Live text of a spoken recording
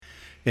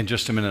In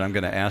just a minute, I'm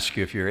going to ask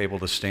you if you're able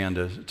to stand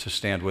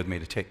with me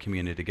to take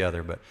communion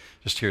together, but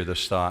just hear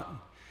this thought.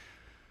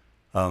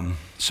 Some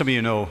of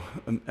you know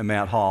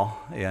Matt Hall,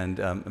 and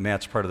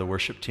Matt's part of the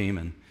worship team,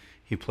 and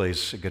he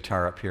plays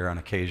guitar up here on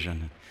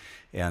occasion.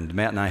 And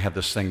Matt and I have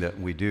this thing that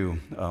we do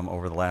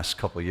over the last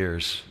couple of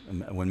years.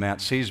 When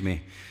Matt sees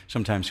me,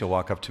 sometimes he'll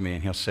walk up to me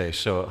and he'll say,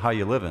 "So, how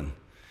you living?"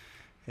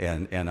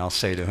 And I'll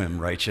say to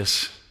him,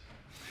 "Righteous."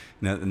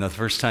 And the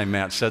first time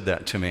Matt said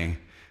that to me,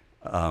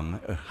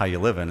 "How you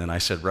living?" and I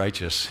said,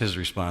 "Righteous," his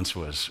response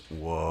was,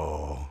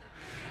 "Whoa."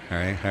 All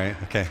right,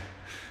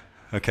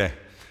 okay.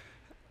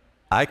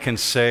 I can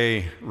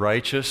say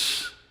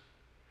righteous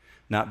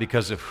not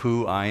because of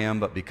who I am,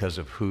 but because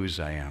of whose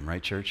I am,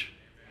 right, church?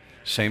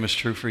 Same is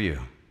true for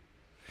you.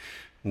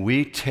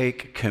 We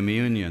take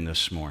communion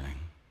this morning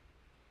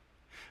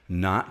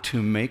not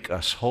to make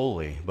us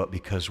holy, but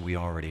because we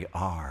already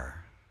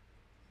are.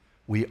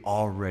 We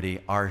already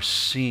are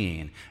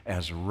seen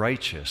as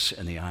righteous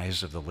in the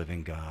eyes of the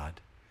living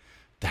God.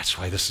 That's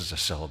why this is a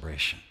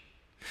celebration.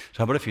 So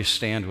how about if you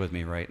stand with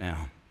me right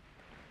now?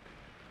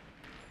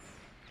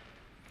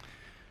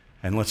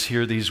 And let's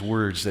hear these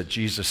words that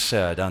Jesus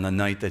said on the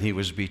night that he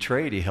was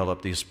betrayed. He held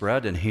up this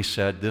bread and he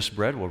said, "This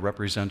bread will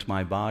represent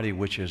my body,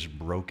 which is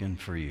broken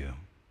for you."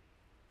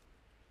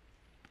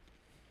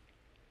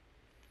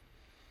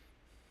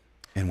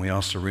 And we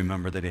also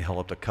remember that he held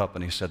up the cup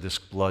and he said, this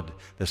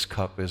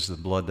cup is the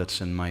blood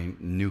that's in my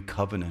new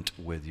covenant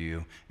with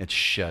you. It's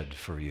shed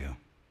for you.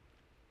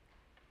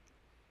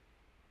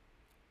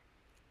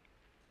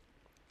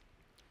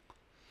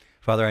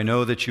 Father, I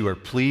know that you are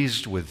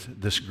pleased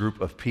with this group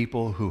of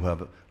people who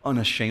have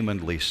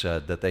unashamedly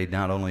said that they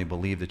not only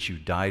believe that you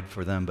died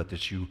for them, but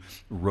that you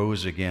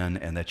rose again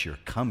and that you're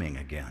coming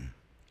again.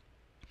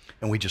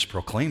 And we just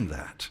proclaim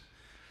that.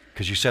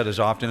 Because you said as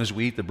often as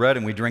we eat the bread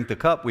and we drink the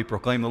cup, we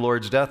proclaim the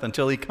Lord's death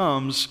until he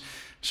comes.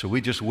 So we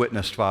just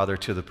witnessed, Father,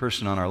 to the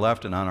person on our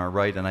left and on our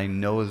right, and I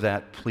know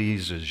that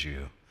pleases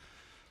you.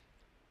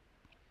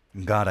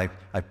 God,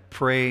 I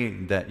pray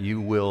that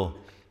you will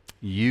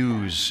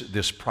use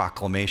this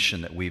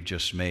proclamation that we've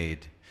just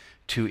made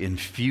to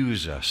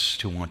infuse us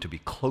to want to be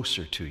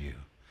closer to you.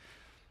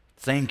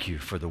 Thank you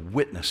for the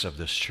witness of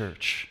this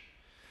church.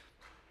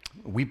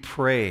 We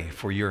pray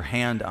for your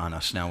hand on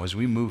us now as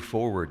we move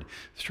forward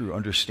through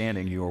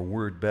understanding your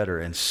word better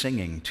and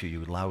singing to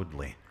you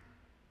loudly.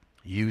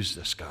 Use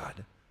this,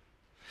 God.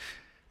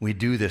 We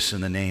do this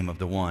in the name of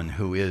the one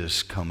who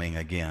is coming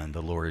again,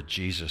 the Lord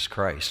Jesus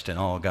Christ. And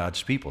all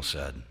God's people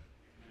said,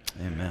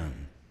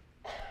 Amen.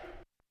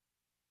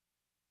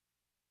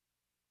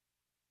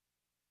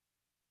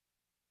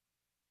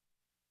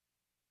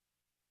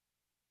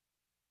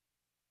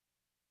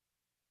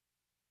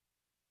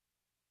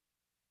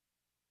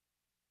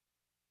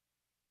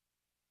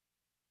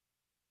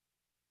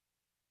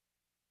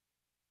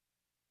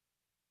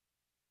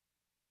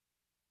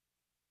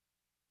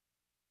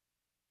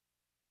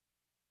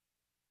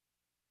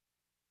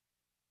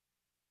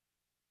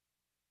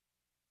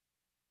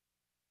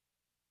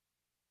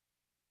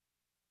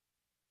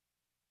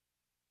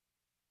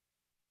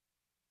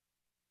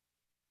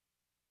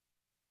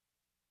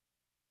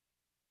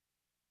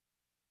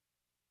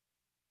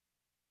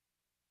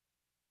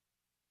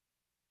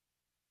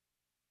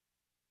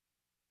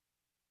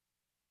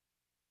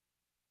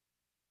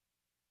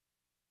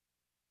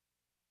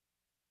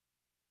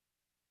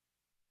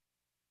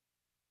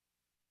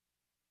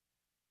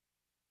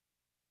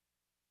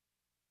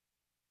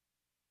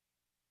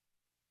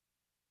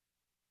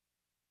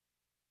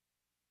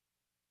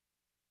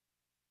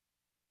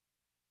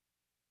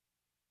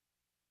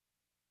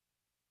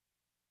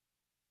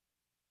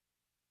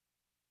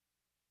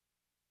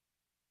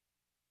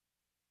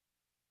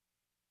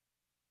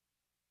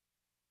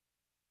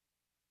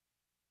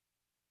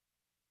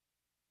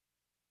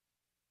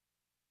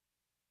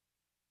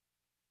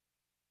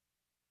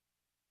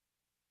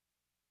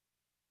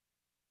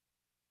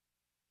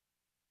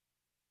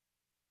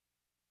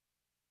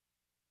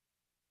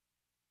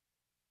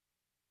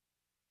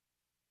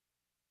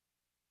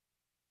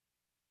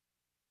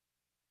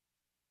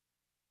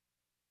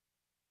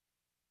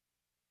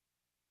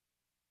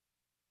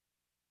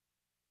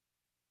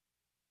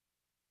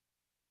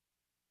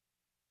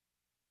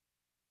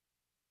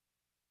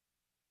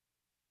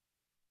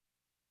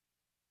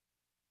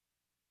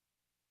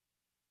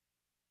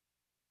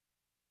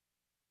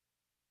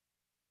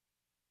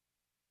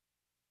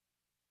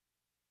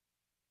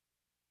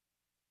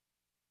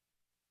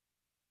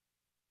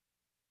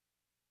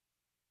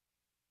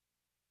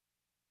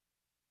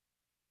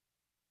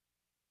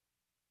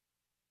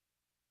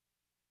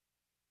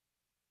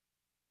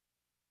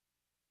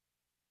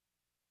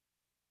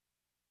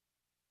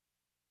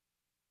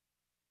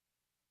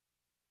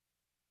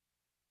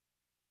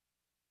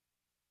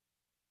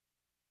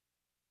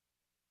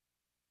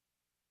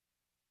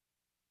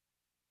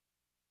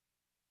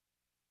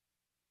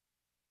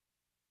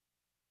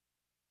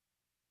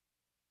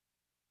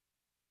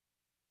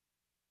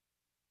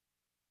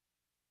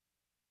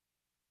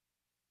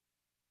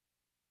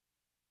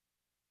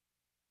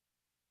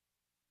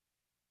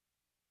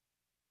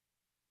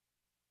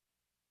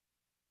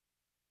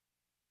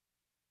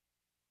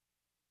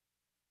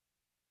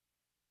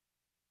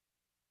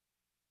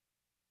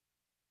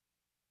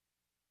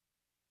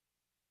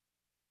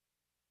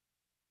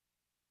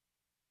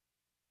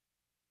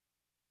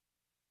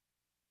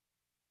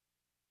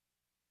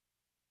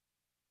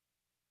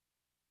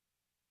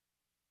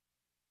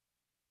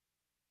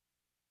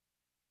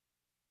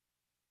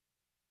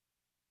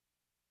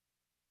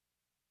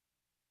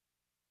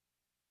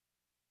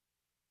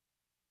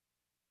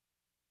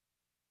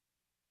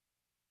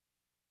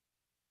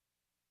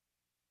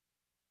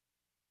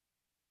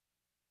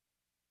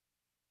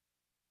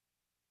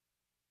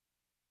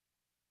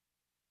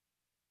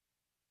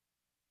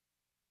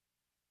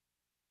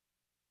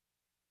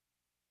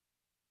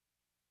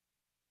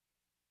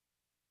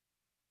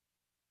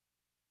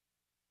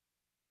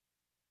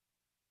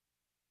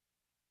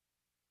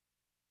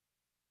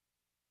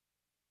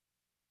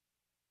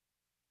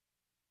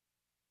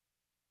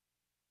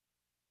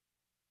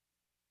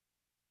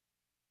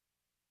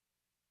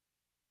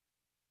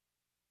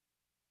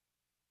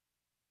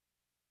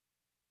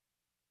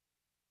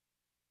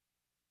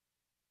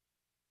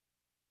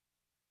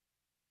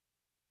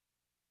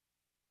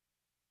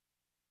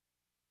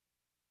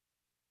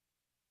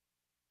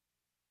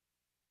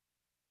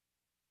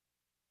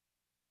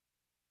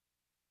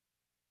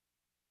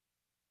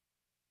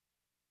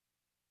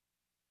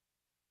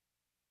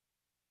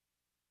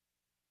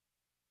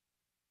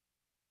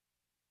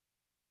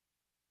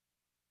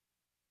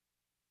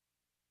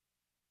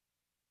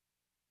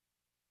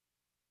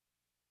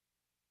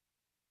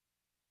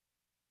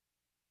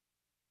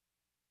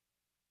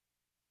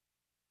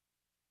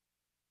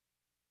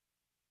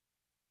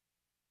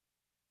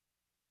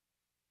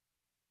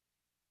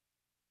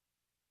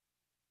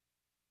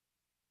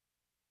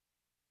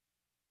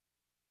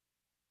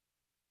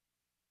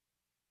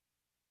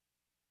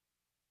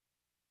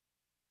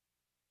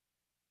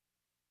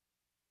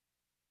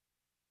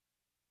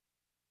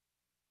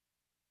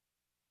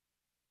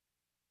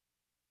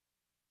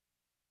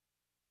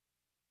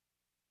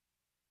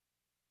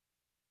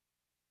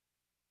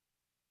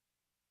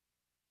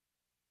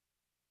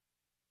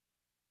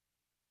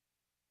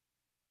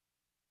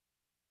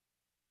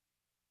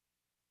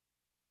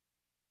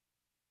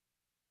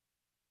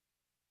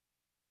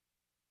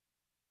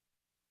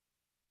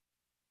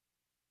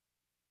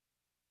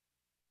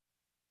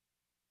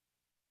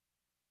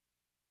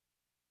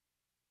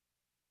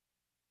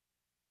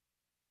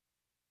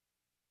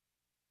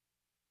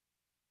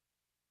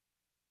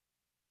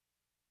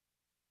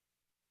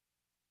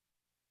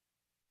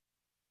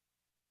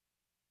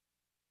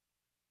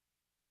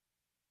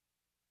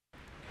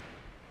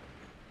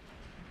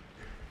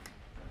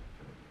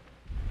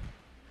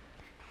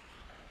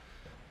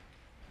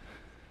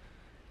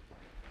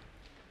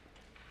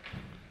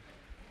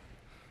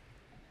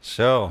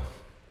 So,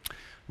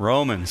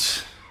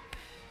 Romans.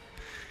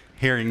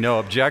 Hearing no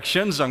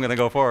objections, I'm going to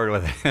go forward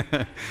with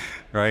it.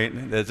 Right?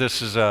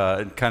 This is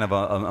kind of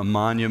a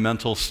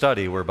monumental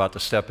study we're about to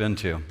step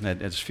into.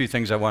 There's a few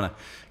things I want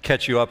to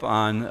catch you up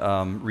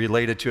on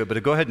related to it,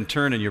 but go ahead and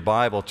turn in your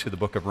Bible to the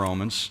book of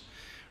Romans,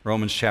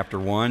 Romans chapter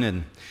 1.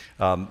 And,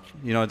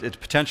 it's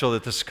potential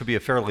that this could be a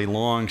fairly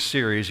long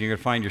series. You're going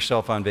to find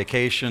yourself on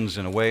vacations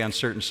and away on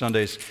certain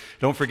Sundays.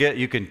 Don't forget,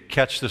 you can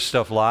catch this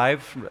stuff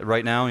live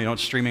right now.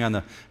 It's streaming on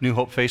the New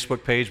Hope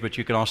Facebook page, but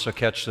you can also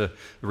catch the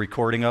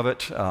recording of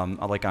it.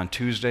 Like on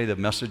Tuesday, the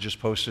message is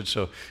posted,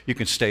 so you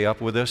can stay up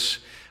with us.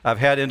 I've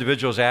had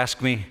individuals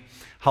ask me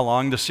how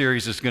long the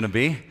series is going to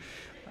be.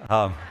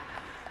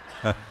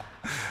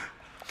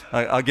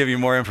 I'll give you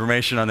more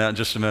information on that in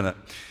just a minute.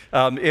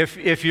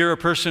 If you're a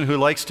person who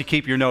likes to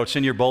keep your notes,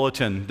 in your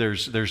bulletin,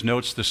 there's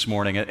notes this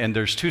morning, and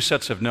there's two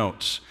sets of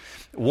notes.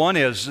 One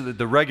is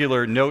the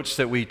regular notes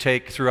that we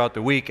take throughout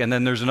the week, and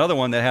then there's another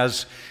one that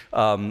has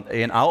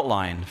an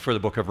outline for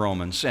the book of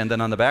Romans. And then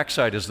on the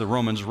backside is the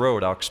Romans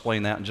Road. I'll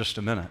explain that in just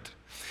a minute.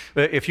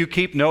 If you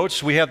keep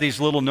notes, we have these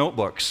little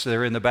notebooks.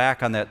 They're in the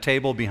back on that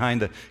table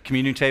behind the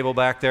communion table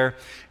back there.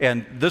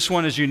 And this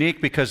one is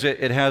unique because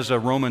it has a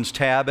Romans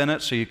tab in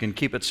it, so you can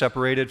keep it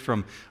separated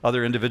from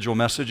other individual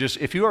messages.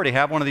 If you already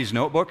have one of these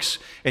notebooks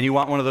and you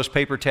want one of those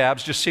paper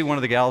tabs, just see one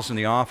of the gals in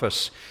the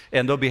office,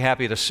 and they'll be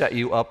happy to set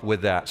you up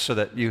with that so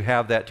that you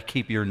have that to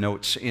keep your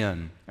notes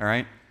in, all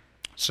right?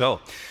 So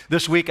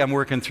this week I'm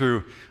working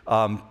through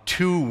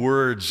 2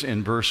 words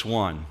in verse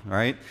 1, all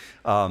right?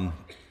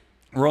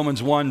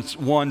 Romans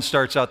 1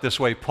 starts out this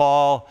way: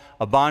 Paul,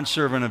 a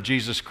bondservant of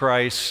Jesus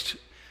Christ,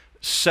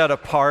 set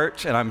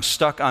apart, and I'm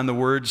stuck on the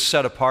word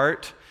set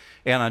apart.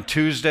 And on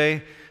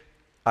Tuesday,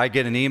 I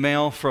get an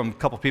email from a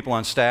couple people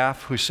on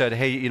staff who said,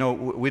 hey,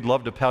 we'd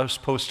love to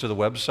post to the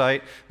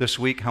website this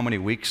week how many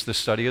weeks the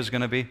study is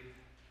going to be.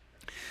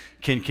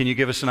 Can you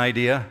give us an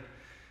idea?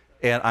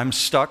 And I'm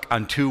stuck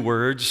on 2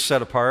 words,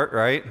 set apart,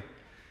 right?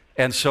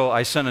 And so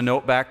I sent a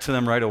note back to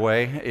them right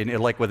away,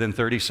 like within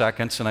 30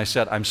 seconds, and I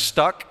said, I'm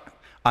stuck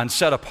on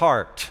set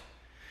apart.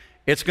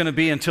 It's going to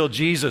be until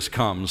Jesus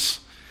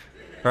comes,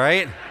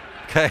 right?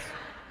 Okay.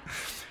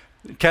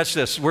 Catch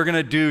this. We're going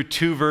to do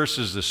 2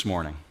 verses this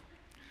morning.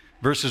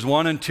 Verses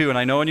 1 and 2, and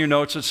I know in your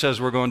notes it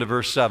says we're going to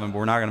verse 7, but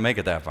we're not going to make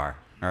it that far,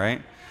 all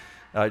right?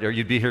 Or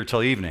you'd be here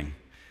till evening.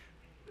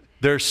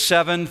 There's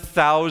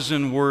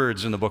 7,000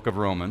 words in the book of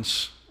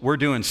Romans. We're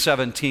doing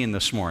 17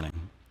 this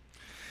morning.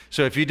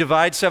 So if you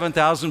divide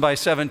 7,000 by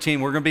 17,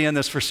 we're going to be in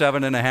this for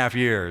 7.5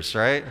 years,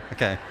 right?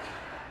 Okay.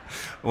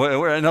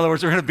 In other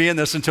words, we're going to be in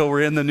this until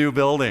we're in the new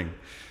building.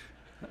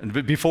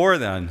 Before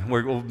then,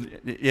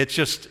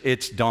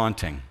 it's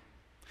daunting.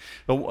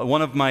 But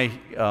one of my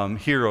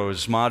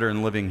heroes,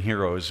 modern living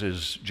heroes,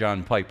 is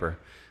John Piper.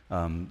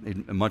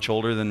 Much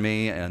older than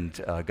me, and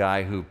a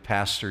guy who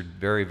pastored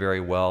very,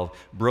 very well,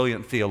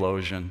 brilliant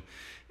theologian.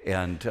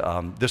 And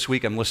this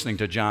week I'm listening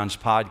to John's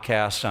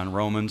podcast on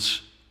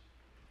Romans,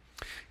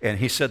 and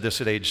he said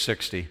this at age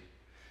 60.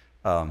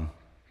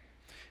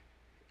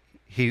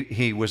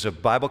 He was a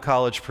Bible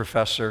college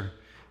professor,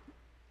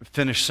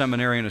 finished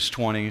seminary in his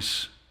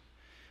 20s,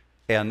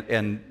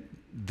 and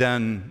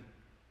then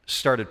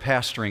started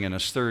pastoring in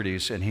his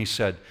 30s. And he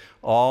said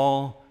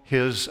all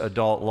his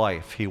adult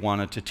life he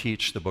wanted to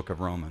teach the book of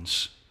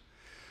Romans.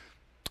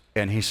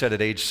 And he said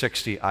at age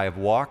 60, I have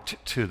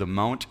walked to the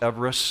Mount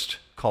Everest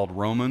called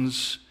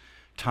Romans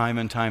time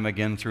and time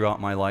again throughout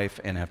my life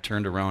and have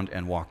turned around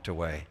and walked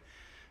away,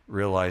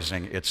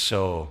 realizing it's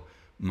so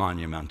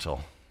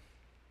monumental.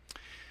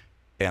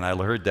 And I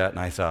heard that and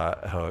I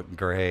thought, oh,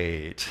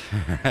 great,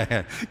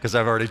 because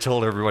I've already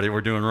told everybody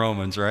we're doing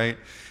Romans, right?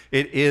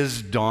 It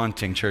is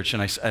daunting, church,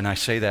 and I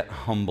say that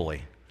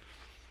humbly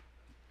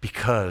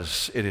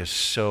because it is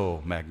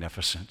so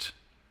magnificent.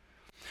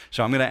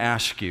 So I'm going to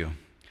ask you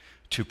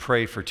to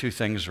pray for 2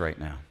 things right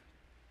now.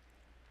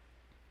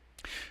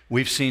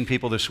 We've seen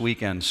people this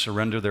weekend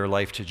surrender their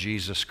life to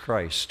Jesus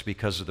Christ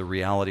because of the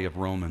reality of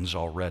Romans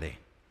already.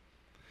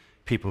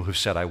 People who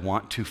said, I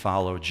want to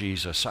follow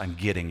Jesus, I'm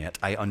getting it,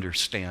 I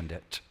understand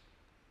it.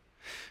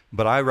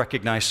 But I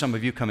recognize some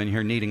of you come in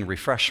here needing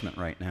refreshment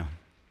right now.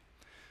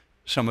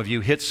 Some of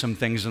you hit some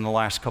things in the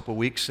last couple of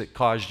weeks that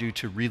caused you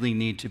to really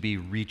need to be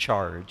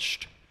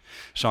recharged.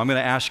 So I'm going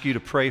to ask you to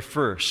pray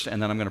first,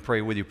 and then I'm going to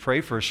pray with you.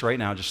 Pray first right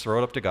now, just throw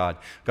it up to God.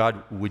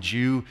 God, would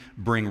you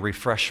bring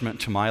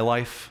refreshment to my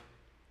life?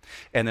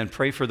 And then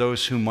pray for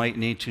those who might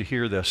need to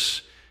hear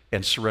this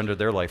and surrender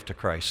their life to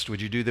Christ.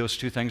 Would you do those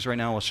 2 things right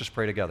now? Let's just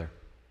pray together.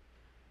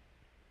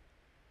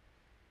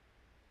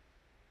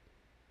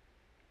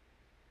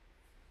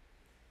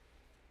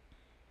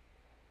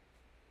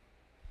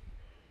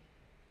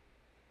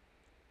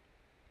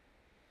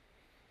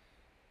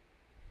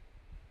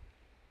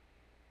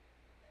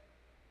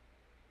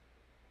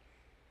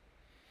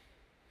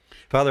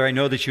 Father, I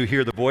know that you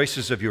hear the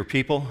voices of your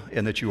people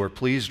and that you are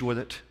pleased with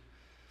it.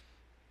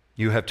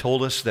 You have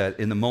told us that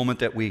in the moment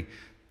that we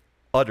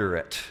utter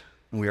it,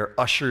 we are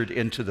ushered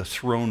into the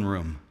throne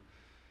room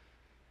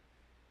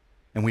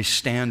And we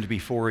stand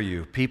before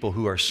you, people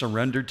who are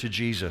surrendered to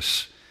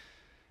Jesus,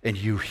 and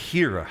you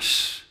hear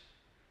us.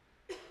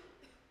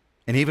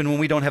 And even when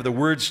we don't have the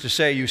words to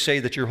say, you say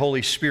that your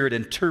Holy Spirit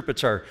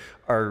interprets our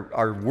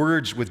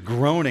words with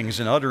groanings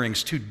and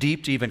utterings too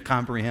deep to even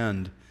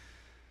comprehend,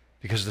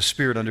 because the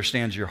Spirit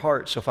understands your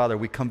heart. So, Father,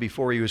 we come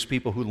before you as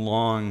people who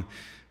long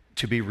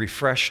to be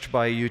refreshed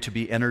by you, to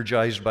be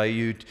energized by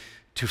you,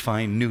 to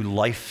find new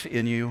life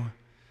in you.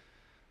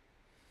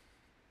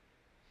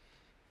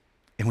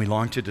 And we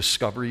long to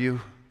discover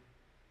you.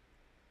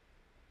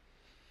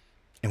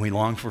 And we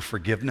long for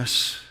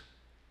forgiveness.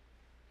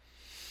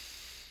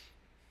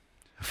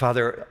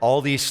 Father,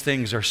 all these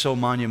things are so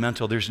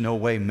monumental, there's no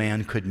way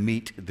man could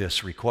meet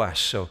this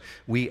request. So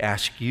we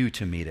ask you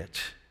to meet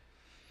it.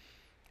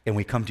 And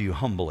we come to you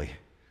humbly,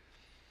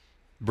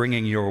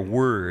 bringing your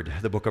word,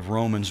 the book of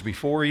Romans,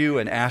 before you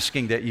and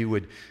asking that you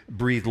would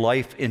breathe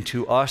life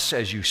into us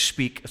as you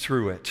speak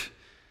through it.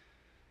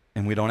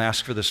 And we don't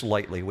ask for this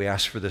lightly. We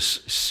ask for this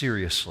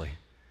seriously,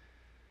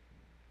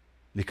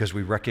 because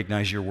we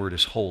recognize your word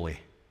is holy.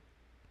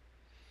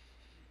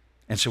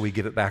 And so we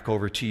give it back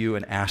over to you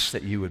and ask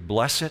that you would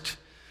bless it,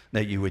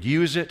 that you would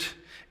use it,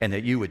 and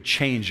that you would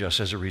change us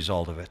as a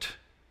result of it.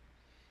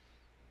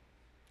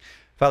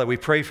 Father, we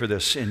pray for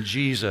this in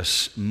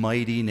Jesus'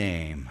 mighty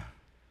name.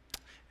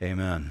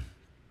 Amen.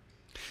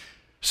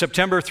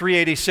 September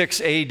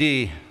 386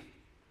 AD,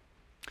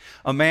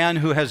 a man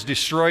who has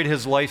destroyed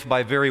his life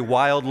by very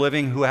wild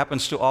living, who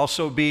happens to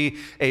also be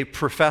a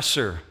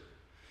professor,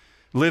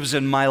 lives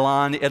in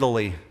Milan,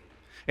 Italy.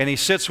 And he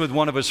sits with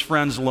one of his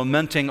friends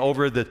lamenting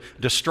over the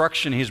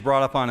destruction he's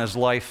brought upon his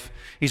life.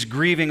 He's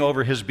grieving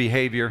over his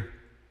behavior.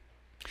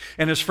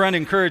 And his friend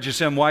encourages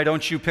him, why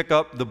don't you pick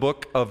up the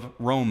book of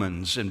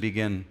Romans and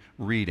begin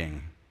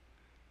reading?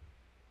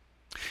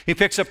 He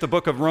picks up the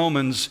book of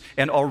Romans,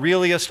 and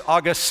Aurelius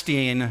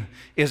Augustine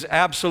is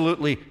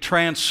absolutely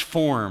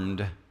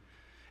transformed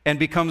and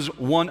becomes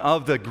one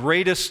of the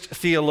greatest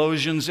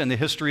theologians in the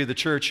history of the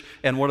church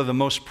and one of the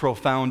most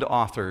profound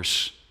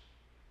authors.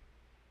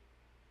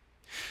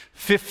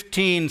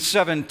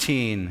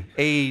 1517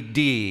 AD,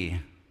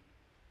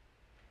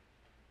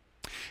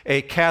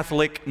 a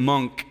Catholic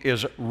monk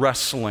is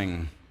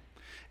wrestling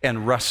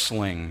and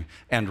wrestling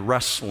and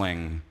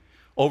wrestling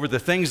over the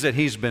things that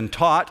he's been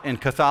taught in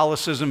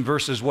Catholicism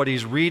versus what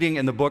he's reading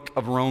in the book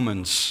of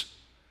Romans.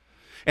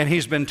 And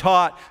he's been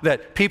taught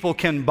that people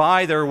can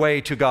buy their way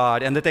to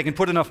God and that they can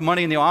put enough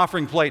money in the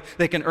offering plate,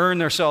 they can earn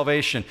their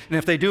salvation. And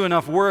if they do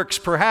enough works,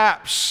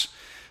 perhaps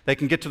they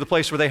can get to the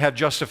place where they have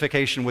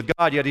justification with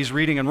God. Yet he's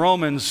reading in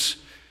Romans,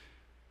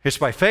 it's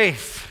by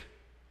faith.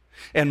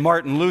 And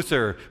Martin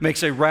Luther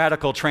makes a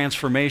radical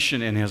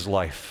transformation in his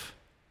life.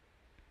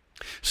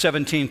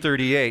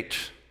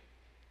 1738,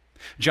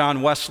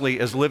 John Wesley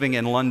is living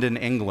in London,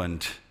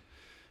 England,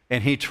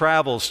 and he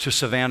travels to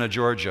Savannah,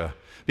 Georgia,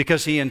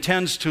 because he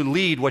intends to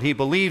lead what he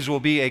believes will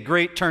be a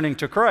great turning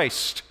to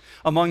Christ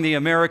among the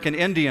American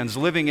Indians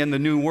living in the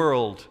New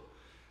World.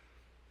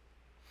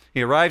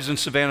 He arrives in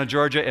Savannah,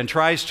 Georgia, and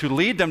tries to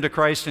lead them to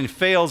Christ and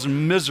fails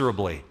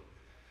miserably.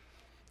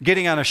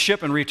 Getting on a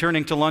ship and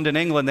returning to London,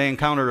 England, they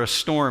encounter a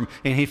storm,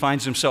 and he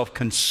finds himself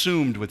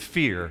consumed with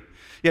fear.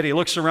 Yet he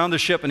looks around the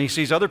ship and he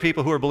sees other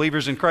people who are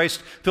believers in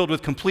Christ filled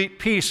with complete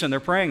peace, and they're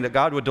praying that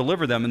God would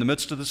deliver them in the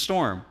midst of the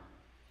storm.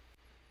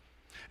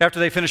 After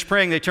they finish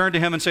praying, they turn to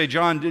him and say,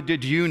 John,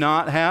 did you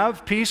not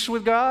have peace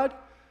with God?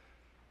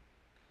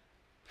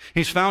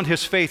 He's found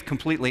his faith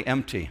completely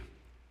empty.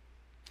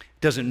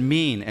 Doesn't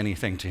mean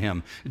anything to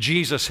him.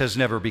 Jesus has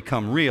never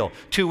become real.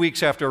 2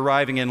 weeks after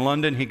arriving in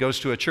London, he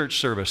goes to a church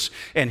service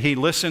and he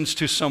listens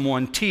to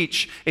someone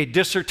teach a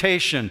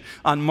dissertation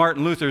on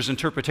Martin Luther's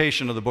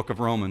interpretation of the book of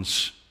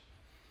Romans.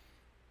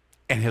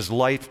 And his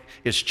life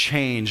is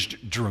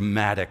changed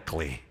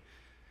dramatically.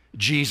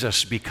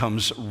 Jesus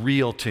becomes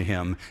real to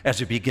him as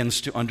he begins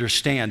to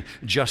understand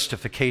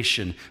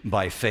justification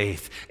by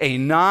faith. A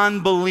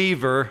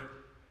non-believer,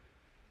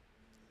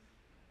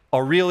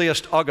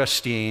 Aurelius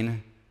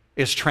Augustine,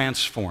 is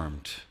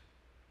transformed.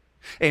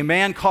 A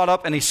man caught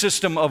up in a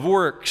system of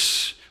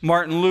works,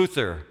 Martin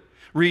Luther,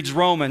 reads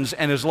Romans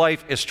and his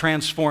life is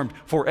transformed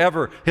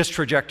forever. His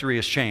trajectory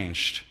is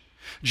changed.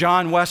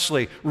 John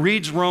Wesley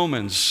reads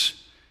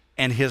Romans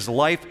and his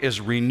life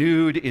is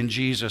renewed in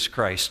Jesus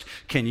Christ.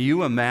 Can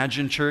you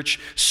imagine, church,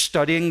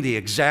 studying the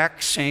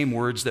exact same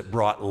words that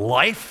brought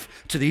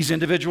life to these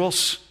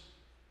individuals?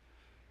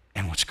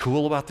 And what's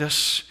cool about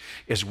this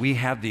is we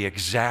have the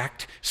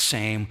exact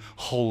same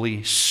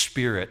Holy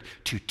Spirit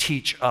to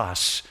teach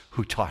us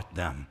who taught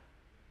them.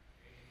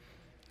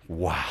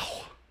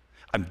 Wow.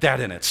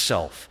 That in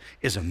itself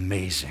is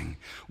amazing.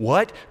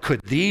 What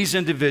could these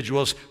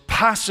individuals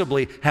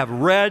possibly have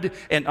read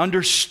and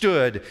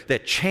understood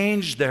that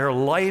changed their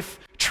life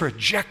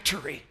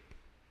trajectory?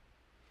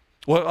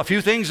 Well, a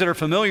few things that are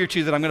familiar to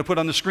you that I'm going to put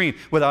on the screen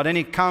without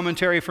any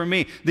commentary from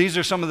me. These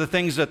are some of the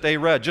things that they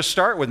read. Just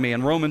start with me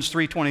in Romans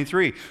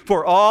 3:23.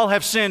 For all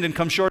have sinned and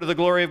come short of the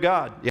glory of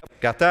God. Yep,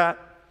 got that.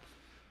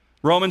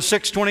 Romans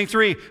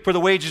 6:23, for the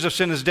wages of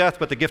sin is death,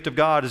 but the gift of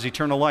God is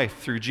eternal life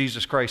through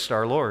Jesus Christ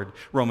our Lord.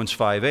 Romans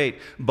 5:8,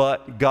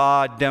 but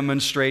God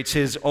demonstrates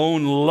his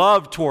own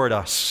love toward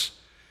us,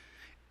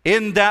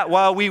 in that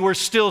while we were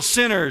still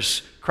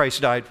sinners,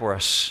 Christ died for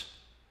us.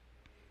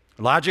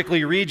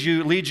 Logically leads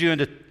you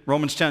into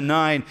Romans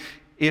 10:9,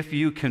 if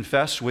you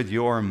confess with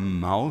your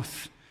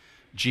mouth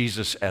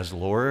Jesus as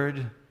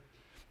Lord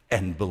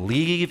and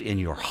believe in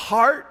your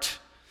heart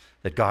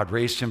that God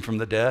raised him from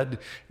the dead,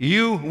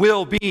 you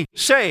will be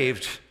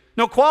saved.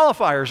 No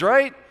qualifiers,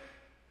 right?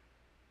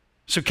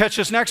 So catch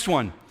this next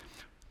one.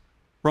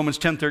 Romans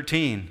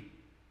 10:13.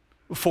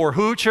 For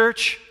who,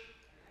 church?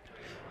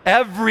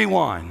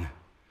 Everyone.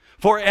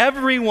 For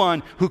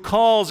everyone who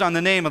calls on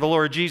the name of the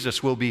Lord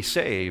Jesus will be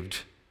saved.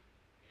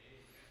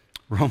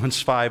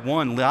 Romans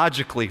 5:1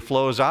 logically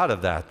flows out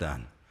of that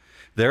then.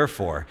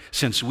 Therefore,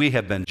 since we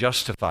have been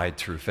justified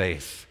through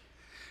faith,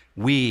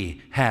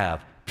 we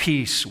have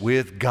peace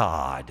with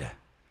God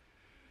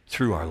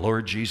through our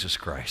Lord Jesus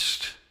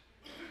Christ.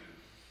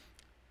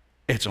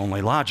 It's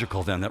only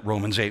logical then that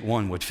Romans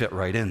 8:1 would fit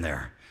right in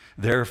there.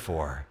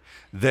 Therefore,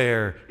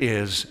 there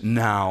is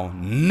now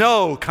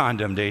no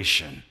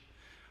condemnation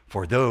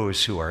for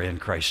those who are in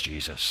Christ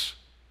Jesus.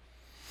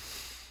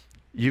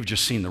 You've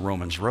just seen the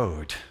Romans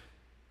road.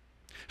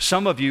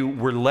 Some of you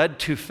were led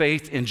to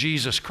faith in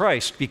Jesus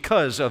Christ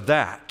because of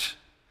that.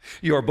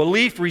 Your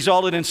belief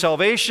resulted in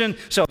salvation.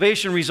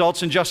 Salvation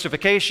results in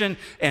justification.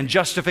 And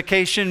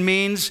justification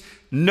means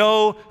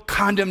no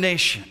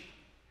condemnation.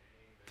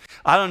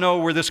 I don't know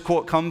where this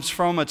quote comes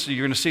from.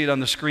 You're going to see it on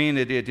the screen.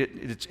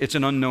 It's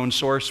an unknown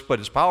source, but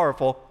it's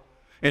powerful.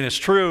 And it's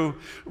true.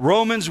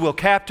 Romans will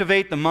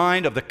captivate the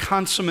mind of the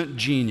consummate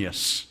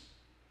genius.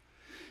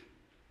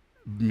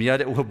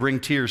 Yet it will bring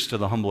tears to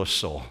the humblest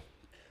soul.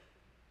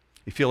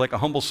 You feel like a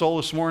humble soul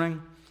this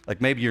morning?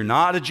 Like maybe you're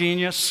not a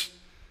genius?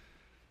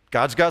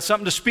 God's got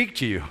something to speak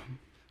to you.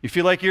 You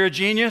feel like you're a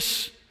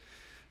genius?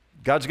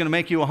 God's going to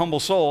make you a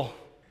humble soul.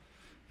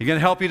 He's going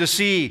to help you to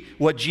see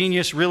what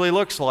genius really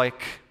looks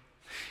like.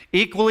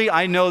 Equally,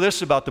 I know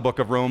this about the book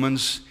of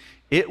Romans.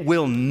 It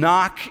will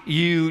knock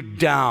you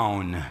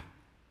down.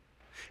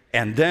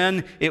 And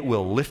then it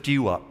will lift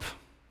you up.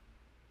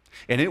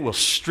 And it will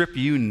strip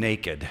you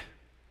naked.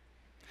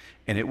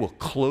 And it will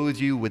clothe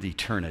you with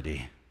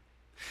eternity.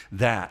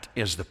 That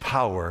is the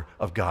power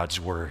of God's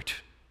word.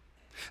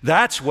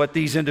 That's what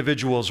these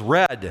individuals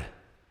read.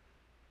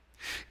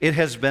 It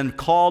has been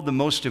called the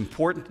most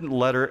important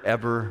letter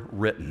ever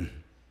written,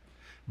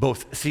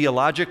 both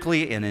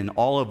theologically and in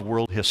all of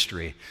world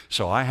history.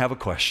 So I have a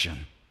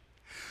question.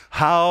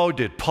 How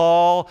did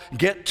Paul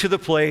get to the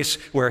place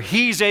where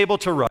he's able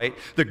to write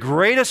the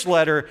greatest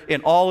letter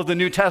in all of the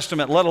New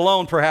Testament, let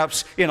alone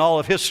perhaps in all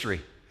of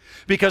history?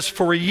 Because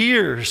for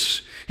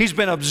years, he's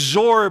been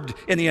absorbed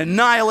in the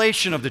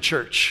annihilation of the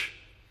church.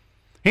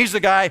 He's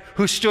the guy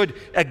who stood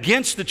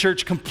against the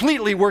church,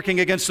 completely working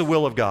against the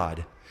will of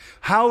God.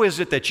 How is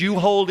it that you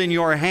hold in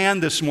your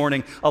hand this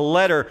morning a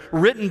letter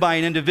written by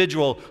an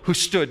individual who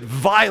stood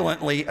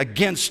violently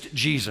against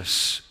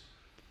Jesus?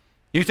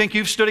 You think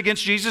you've stood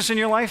against Jesus in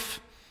your life?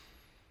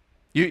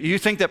 You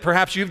think that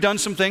perhaps you've done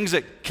some things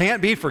that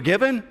can't be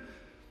forgiven?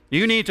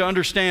 You need to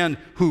understand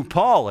who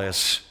Paul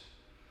is.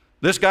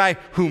 This guy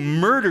who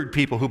murdered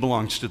people who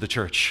belongs to the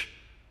church.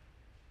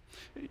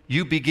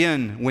 You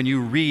begin, when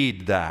you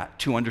read that,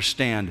 to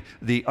understand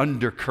the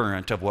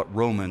undercurrent of what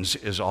Romans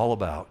is all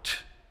about.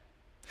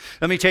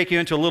 Let me take you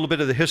into a little bit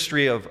of the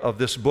history of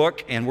this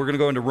book, and we're going to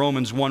go into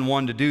Romans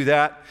 1:1 to do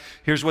that.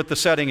 Here's what the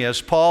setting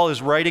is. Paul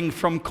is writing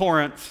from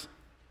Corinth.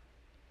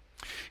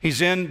 He's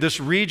in this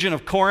region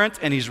of Corinth,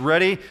 and he's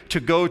ready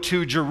to go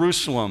to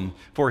Jerusalem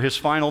for his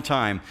final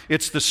time.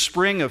 It's the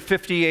spring of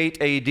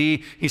 58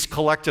 AD. He's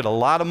collected a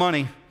lot of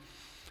money,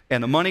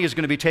 and the money is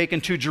going to be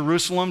taken to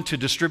Jerusalem to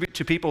distribute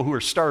to people who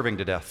are starving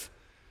to death.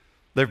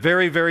 They're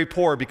very, very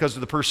poor because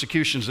of the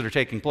persecutions that are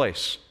taking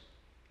place.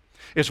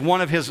 It's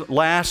one of his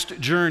last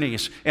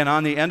journeys, and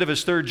on the end of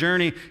his third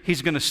journey,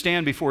 he's going to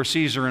stand before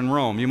Caesar in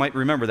Rome. You might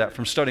remember that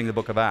from studying the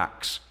book of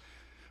Acts.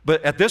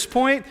 But at this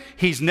point,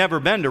 he's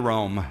never been to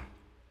Rome.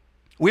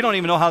 We don't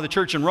even know how the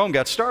church in Rome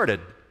got started.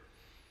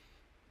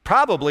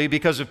 Probably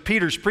because of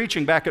Peter's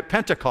preaching back at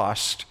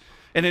Pentecost.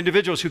 And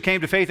individuals who came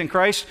to faith in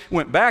Christ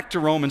went back to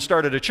Rome and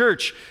started a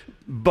church.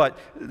 But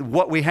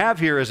what we have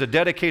here is a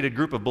dedicated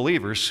group of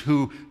believers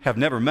who have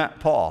never met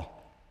Paul.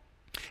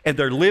 And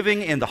they're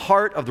living in the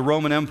heart of the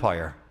Roman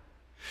Empire.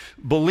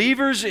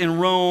 Believers in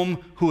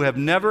Rome who have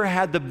never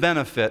had the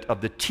benefit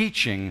of the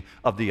teaching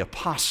of the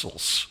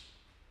apostles.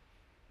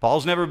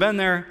 Paul's never been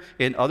there,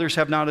 and others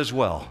have not as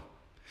well.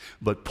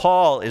 But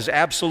Paul is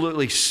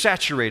absolutely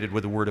saturated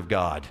with the Word of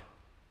God.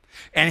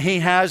 And he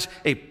has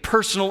a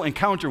personal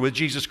encounter with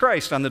Jesus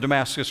Christ on the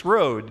Damascus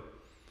Road.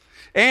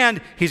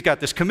 And he's got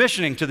this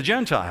commissioning to the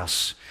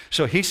Gentiles.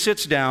 So he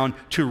sits down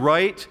to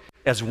write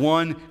as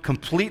one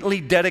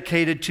completely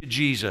dedicated to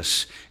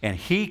Jesus. And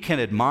he can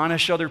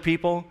admonish other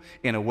people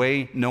in a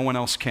way no one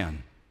else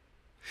can.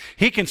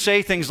 He can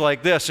say things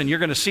like this, and you're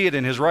going to see it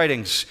in his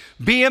writings.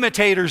 Be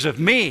imitators of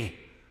me.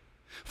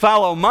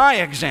 Follow my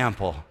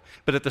example.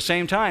 But at the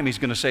same time, he's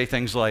going to say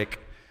things like,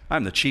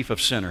 I'm the chief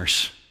of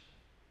sinners.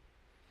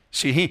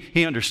 See,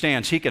 he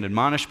understands he can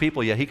admonish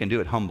people, yet he can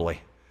do it humbly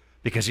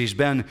because he's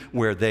been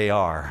where they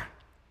are.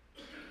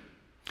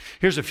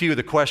 Here's a few of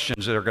the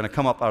questions that are going to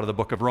come up out of the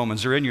book of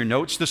Romans. They're in your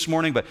notes this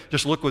morning, but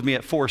just look with me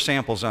at 4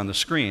 samples on the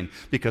screen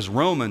because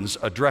Romans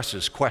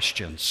addresses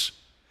questions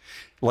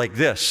like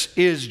this.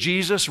 Is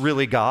Jesus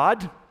really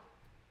God?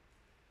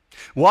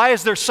 Why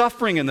is there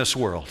suffering in this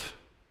world?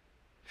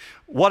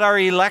 What are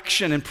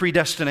election and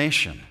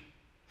predestination?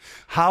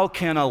 How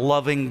can a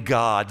loving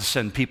God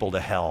send people to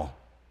hell?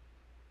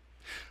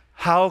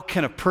 How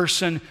can a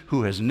person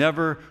who has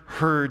never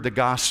heard the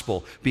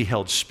gospel be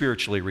held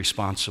spiritually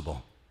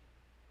responsible?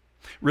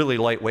 Really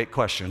lightweight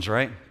questions,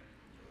 right?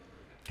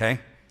 Okay.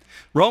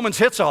 Romans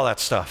hits all that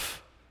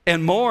stuff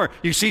and more.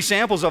 You see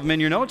samples of them in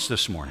your notes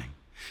this morning.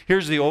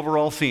 Here's the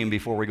overall theme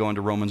before we go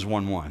into Romans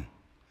 1:1.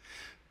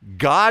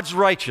 God's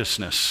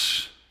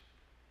righteousness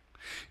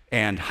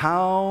and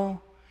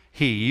how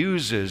he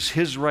uses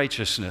his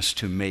righteousness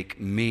to make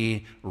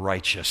me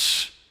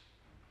righteous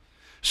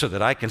so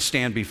that I can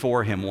stand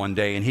before him one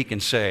day and he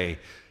can say,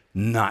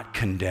 not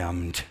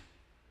condemned,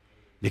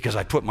 because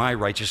I put my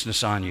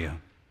righteousness on you.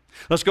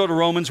 Let's go to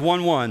Romans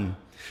 1:1.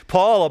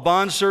 Paul, a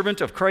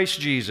bondservant of Christ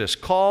Jesus,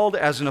 called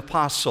as an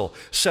apostle,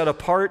 set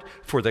apart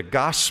for the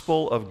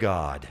gospel of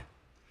God.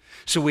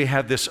 So we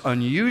have this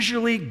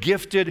unusually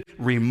gifted,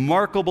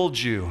 remarkable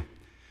Jew,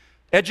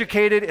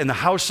 educated in the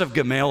house of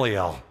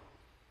Gamaliel,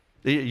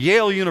 the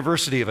Yale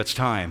University of its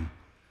time.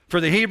 For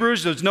the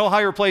Hebrews, there's no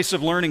higher place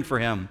of learning for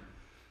him.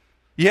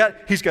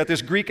 Yet he's got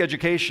this Greek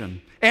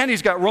education, and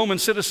he's got Roman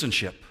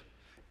citizenship,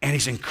 and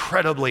he's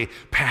incredibly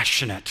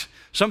passionate.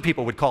 Some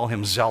people would call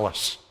him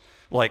zealous,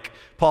 like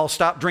Paul,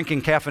 stop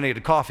drinking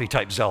caffeinated coffee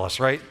type zealous,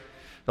 right?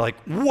 They're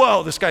like,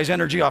 whoa, this guy's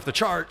energy off the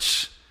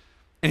charts.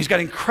 And he's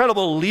got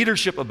incredible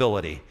leadership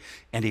ability,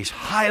 and he's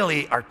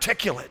highly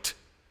articulate.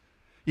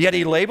 Yet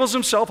he labels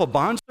himself a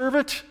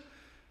bondservant?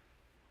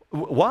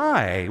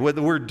 Why? Well,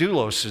 the word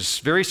doulos is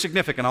very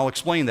significant. I'll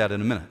explain that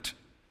in a minute.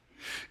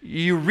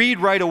 You read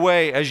right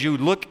away as you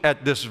look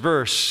at this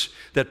verse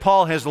that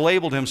Paul has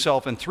labeled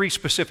himself in 3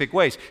 specific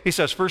ways. He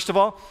says, first of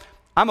all,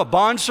 I'm a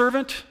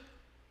bondservant,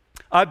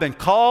 I've been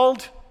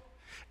called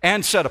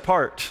and set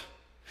apart.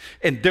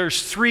 And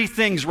there's 3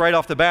 things right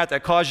off the bat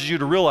that causes you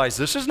to realize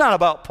this is not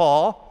about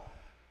Paul.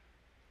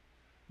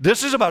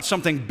 This is about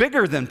something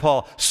bigger than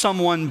Paul,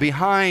 someone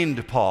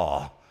behind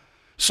Paul,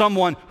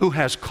 someone who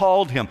has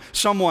called him,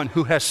 someone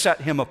who has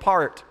set him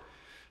apart,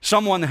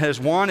 someone that has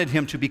wanted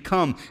him to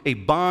become a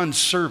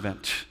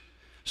bondservant.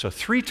 So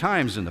 3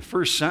 times in the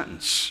first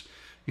sentence,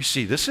 you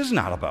see, this is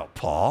not about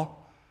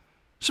Paul.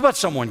 It's about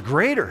someone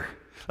greater.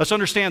 Let's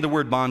understand the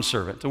word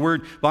bondservant. The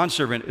word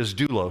bondservant is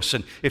doulos.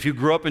 And if you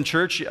grew up in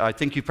church, I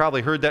think you've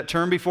probably heard that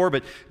term before,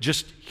 but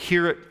just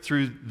hear it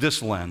through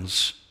this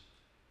lens.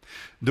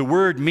 The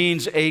word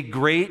means a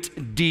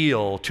great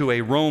deal to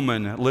a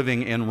Roman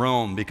living in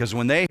Rome, because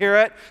when they hear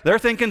it, they're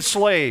thinking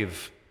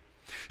slave.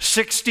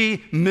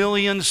 60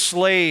 million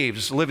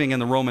slaves living in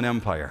the Roman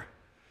Empire.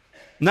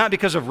 Not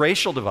because of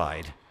racial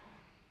divide,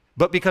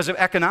 but because of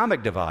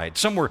economic divide.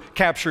 Some were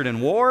captured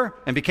in war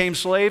and became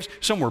slaves.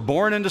 Some were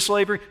born into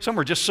slavery. Some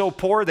were just so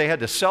poor they had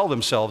to sell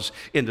themselves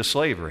into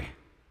slavery.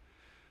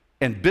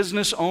 And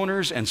business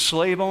owners and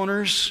slave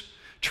owners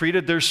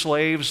treated their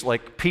slaves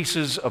like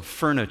pieces of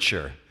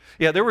furniture.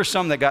 Yeah, there were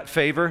some that got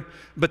favor,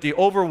 but the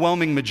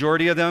overwhelming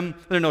majority of them,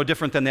 they're no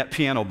different than that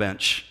piano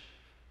bench.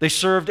 They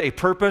served a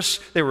purpose.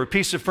 They were a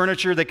piece of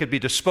furniture that could be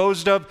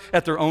disposed of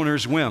at their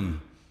owner's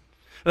whim.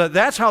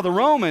 That's how the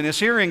Roman is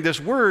hearing this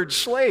word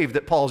slave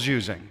that Paul's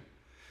using.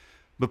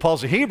 But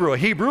Paul's a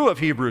Hebrew of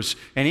Hebrews,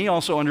 and he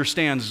also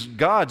understands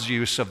God's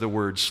use of the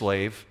word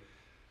slave.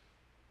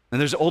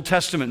 And there's Old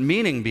Testament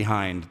meaning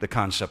behind the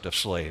concept of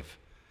slave.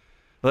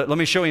 Let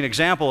me show you an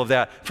example of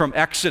that from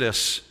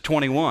Exodus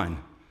 21.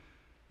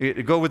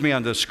 Go with me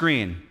on the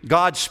screen.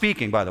 God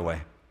speaking, by the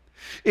way.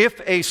 If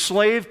a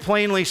slave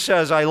plainly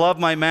says, I love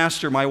my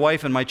master, my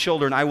wife, and my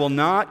children, I will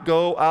not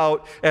go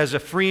out as a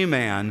free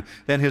man,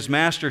 then his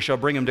master shall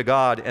bring him to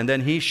God, and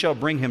then he shall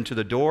bring him to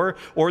the door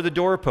or the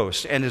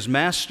doorpost, and his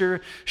master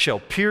shall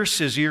pierce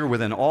his ear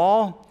with an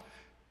awl,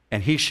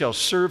 and he shall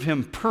serve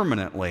him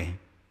permanently.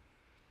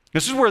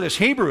 This is where this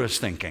Hebrew is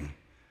thinking,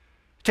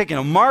 taking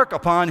a mark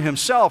upon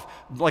himself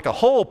like a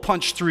hole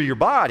punched through your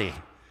body.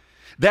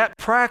 That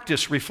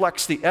practice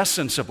reflects the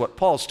essence of what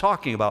Paul's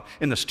talking about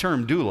in this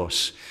term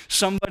doulos.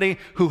 Somebody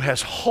who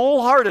has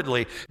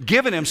wholeheartedly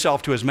given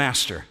himself to his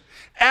master.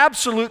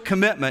 Absolute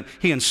commitment,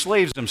 he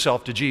enslaves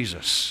himself to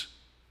Jesus.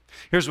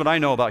 Here's what I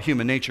know about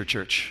human nature,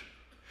 church.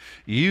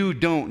 You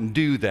don't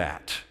do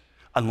that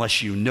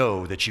unless you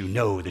know that you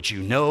know that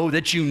you know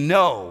that you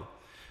know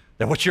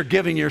that what you're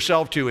giving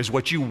yourself to is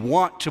what you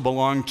want to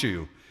belong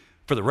to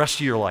for the rest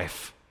of your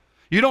life.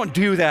 You don't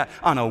do that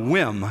on a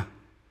whim.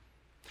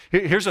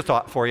 Here's a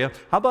thought for you.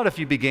 How about if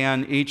you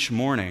began each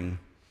morning,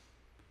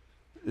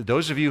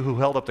 those of you who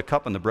held up the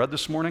cup and the bread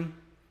this morning,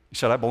 you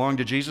said, I belong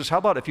to Jesus. How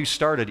about if you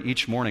started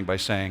each morning by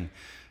saying,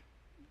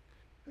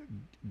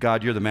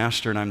 God, you're the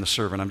master and I'm the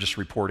servant. I'm just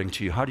reporting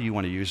to you. How do you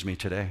want to use me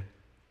today?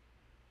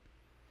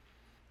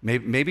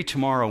 Maybe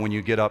tomorrow when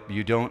you get up,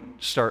 you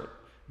don't start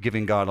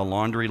giving God a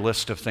laundry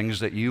list of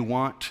things that you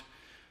want,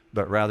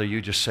 but rather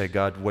you just say,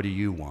 God, what do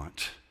you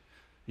want?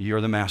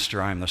 You're the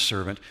master, I'm the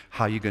servant.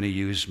 How are you going to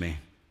use me?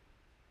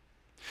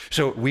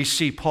 So we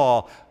see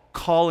Paul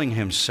calling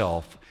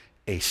himself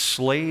a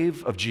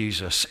slave of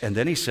Jesus, and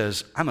then he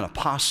says, I'm an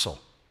apostle.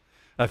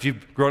 Now, if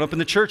you've grown up in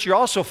the church, you're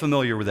also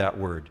familiar with that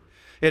word.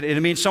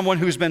 It means someone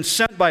who's been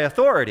sent by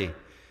authority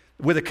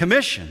with a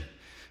commission.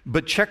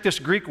 But check this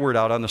Greek word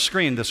out on the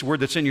screen, this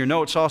word that's in your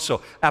notes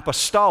also,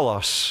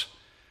 apostolos,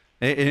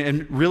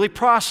 and really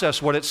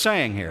process what it's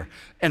saying here.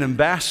 An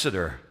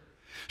ambassador,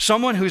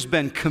 someone who's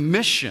been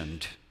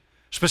commissioned,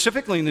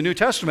 specifically in the New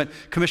Testament,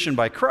 commissioned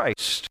by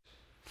Christ.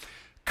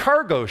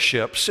 Cargo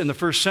ships in the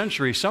first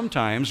century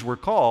sometimes were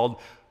called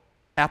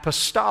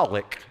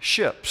apostolic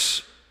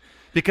ships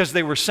because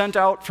they were sent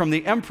out from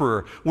the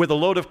emperor with a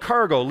load of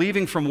cargo,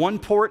 leaving from one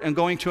port and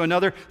going to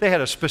another. They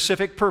had a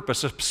specific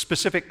purpose, a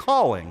specific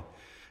calling,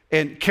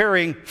 and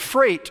carrying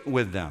freight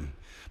with them.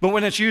 But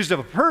when it's used of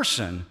a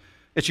person,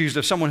 it's used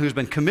of someone who's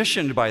been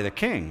commissioned by the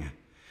king.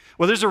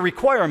 Well, there's a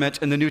requirement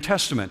in the New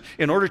Testament.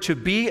 In order to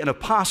be an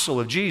apostle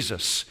of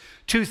Jesus,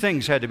 two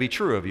things had to be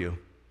true of you.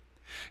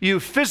 You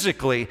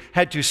physically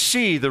had to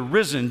see the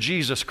risen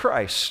Jesus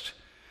Christ.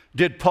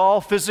 Did Paul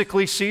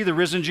physically see the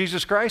risen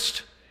Jesus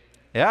Christ?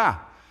 Yeah,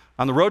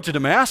 on the road to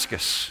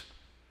Damascus.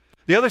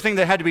 The other thing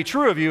that had to be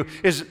true of you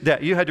is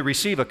that you had to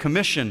receive a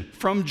commission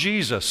from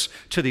Jesus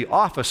to the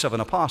office of an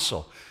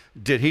apostle.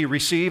 Did he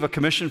receive a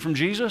commission from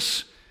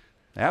Jesus?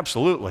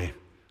 Absolutely,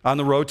 on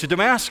the road to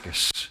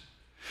Damascus.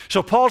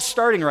 So Paul's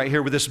starting right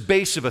here with this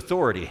base of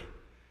authority,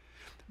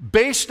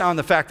 based on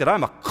the fact that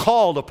I'm a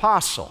called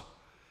apostle.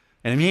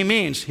 And he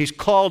means he's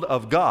called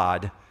of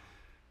God.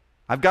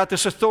 I've got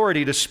this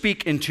authority to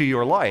speak into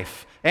your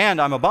life,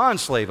 and I'm a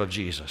bondslave of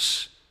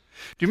Jesus.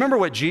 Do you remember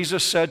what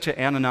Jesus said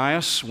to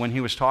Ananias when he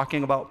was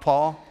talking about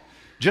Paul?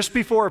 Just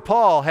before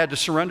Paul had to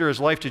surrender his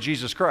life to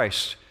Jesus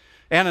Christ,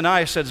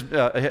 Ananias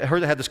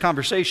had this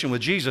conversation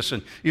with Jesus,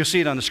 and you'll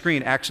see it on the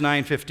screen, Acts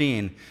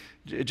 9:15.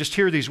 Just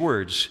hear these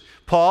words.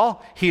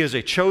 Paul, he is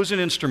a chosen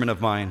instrument of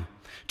mine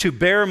to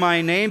bear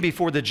my name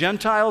before the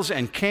Gentiles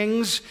and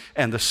kings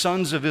and the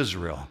sons of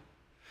Israel.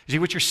 See,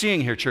 what you're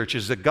seeing here, church,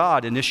 is that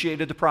God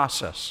initiated the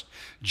process,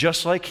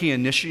 just like he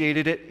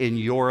initiated it in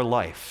your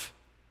life.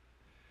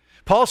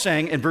 Paul's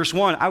saying in verse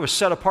 1, I was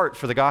set apart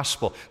for the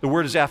gospel. The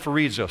word is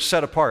aphorizo,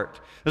 set apart.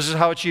 This is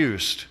how it's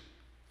used.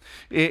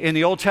 In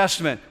the Old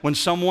Testament, when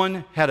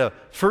someone had a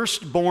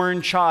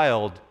firstborn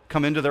child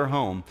come into their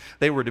home,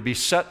 they were to be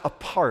set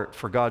apart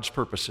for God's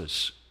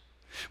purposes.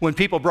 When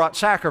people brought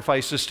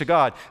sacrifices to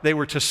God, they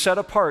were to set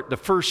apart the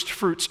first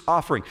fruits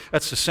offering.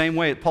 That's the same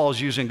way that Paul is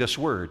using this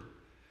word.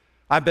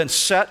 I've been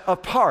set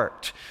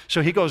apart.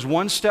 So he goes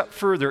one step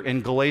further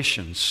in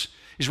Galatians.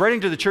 He's writing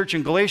to the church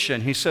in Galatia,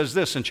 and he says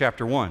this in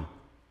chapter 1.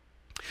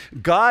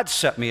 God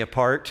set me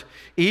apart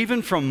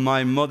even from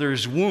my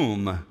mother's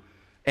womb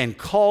and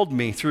called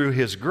me through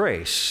his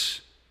grace.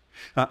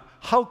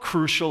 How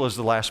crucial is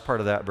the last part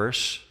of that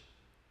verse?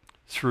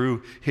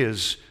 Through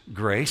his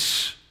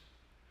grace.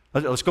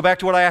 Let's go back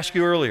to what I asked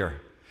you earlier.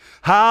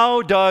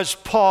 How does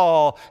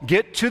Paul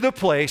get to the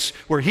place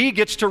where he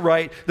gets to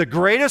write the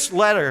greatest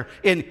letter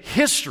in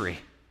history?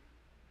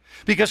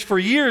 Because for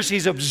years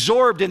he's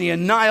absorbed in the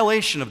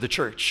annihilation of the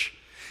church.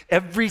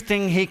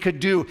 Everything he could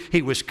do,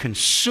 he was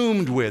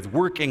consumed with,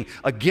 working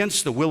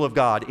against the will of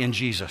God in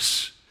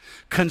Jesus,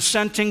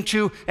 consenting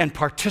to and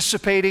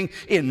participating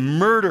in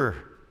murder.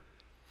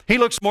 He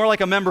looks more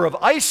like a member of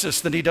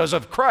ISIS than he does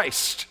of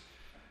Christ.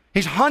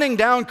 He's hunting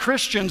down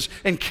Christians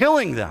and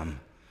killing them.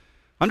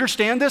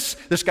 Understand this?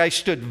 This guy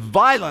stood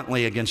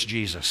violently against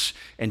Jesus.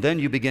 And then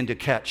you begin to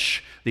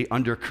catch the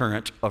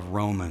undercurrent of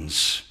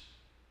Romans.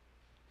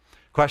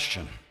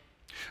 Question.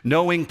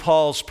 Knowing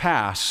Paul's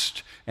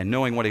past and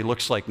knowing what he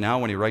looks like now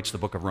when he writes the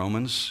book of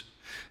Romans,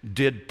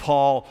 did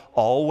Paul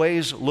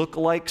always look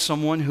like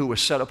someone who was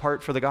set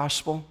apart for the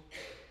gospel?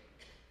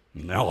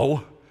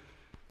 No.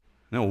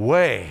 No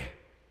way.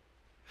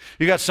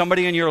 You got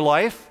somebody in your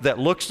life that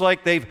looks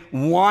like they've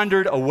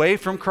wandered away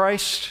from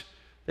Christ,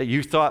 that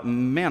you thought,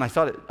 man, I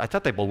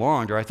thought they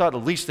belonged, or I thought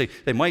at least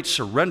they might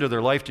surrender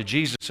their life to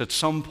Jesus at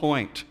some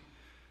point.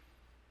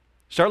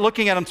 Start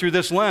looking at them through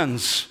this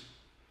lens.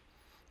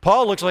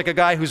 Paul looks like a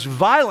guy who's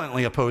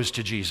violently opposed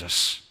to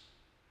Jesus.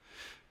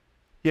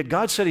 Yet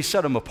God said he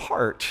set him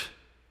apart,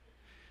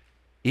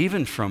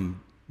 even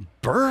from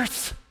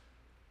birth.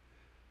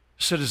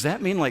 So does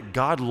that mean like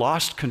God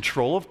lost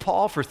control of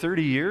Paul for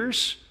 30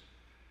 years?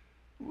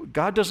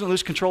 God doesn't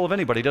lose control of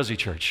anybody, does he,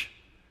 church?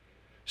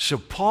 So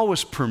Paul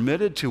was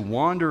permitted to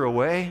wander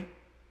away,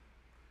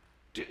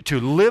 to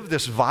live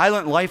this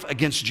violent life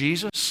against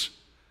Jesus,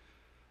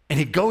 and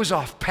he goes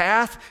off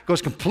path,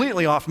 goes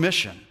completely off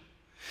mission.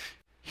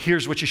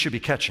 Here's what you should be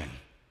catching.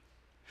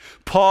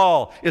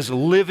 Paul is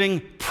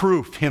living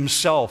proof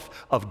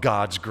himself of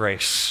God's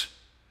grace.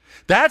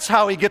 That's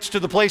how he gets to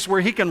the place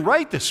where he can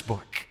write this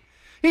book.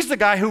 He's the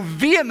guy who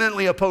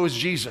vehemently opposed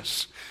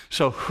Jesus.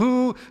 So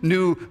who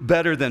knew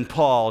better than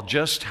Paul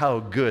just how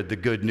good the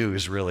good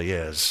news really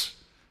is,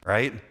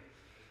 right?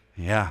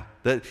 Yeah,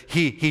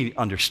 he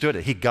understood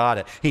it. He got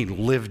it. He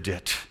lived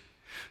it.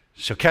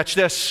 So catch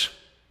this.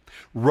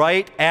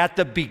 Right at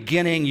the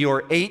beginning,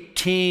 you're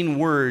 18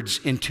 words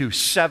into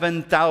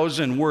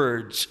 7,000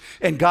 words.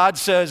 And God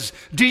says,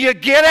 do you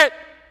get it?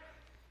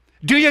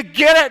 Do you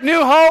get it,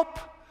 New Hope?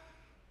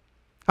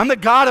 I'm the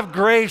God of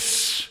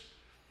grace.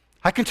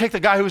 I can take the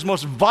guy who was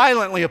most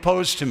violently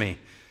opposed to me,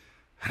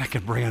 and I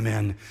can bring him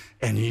in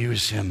and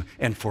use him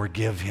and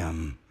forgive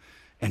him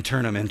and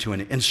turn him into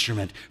an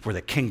instrument for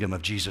the kingdom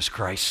of Jesus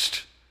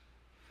Christ.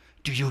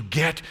 Do you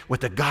get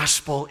what the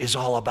gospel is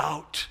all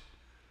about?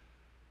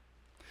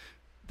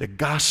 The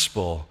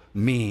gospel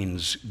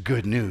means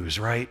good news,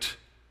 right?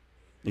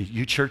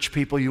 You church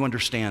people, you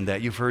understand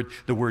that. You've heard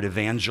the word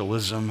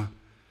evangelism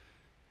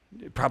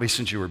probably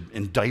since you were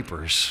in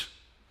diapers.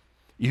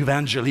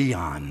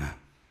 Evangelion.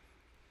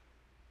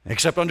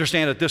 Except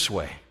understand it this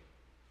way.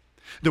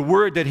 The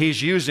word that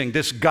he's using,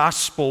 this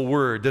gospel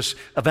word, this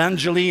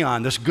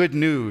evangelion, this good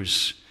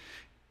news,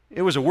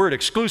 it was a word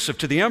exclusive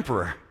to the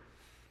emperor.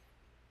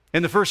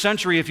 In the first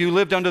century, if you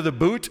lived under the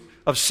boot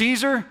of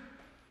Caesar,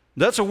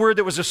 that's a word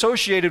that was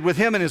associated with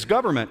him and his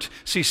government.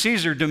 See,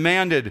 Caesar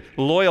demanded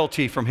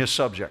loyalty from his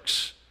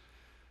subjects.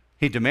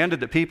 He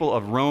demanded that people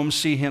of Rome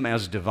see him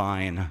as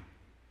divine.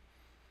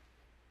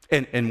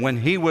 And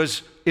when he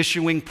was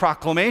issuing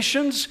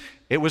proclamations,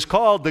 it was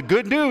called the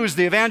good news,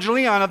 the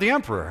evangelion of the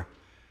emperor.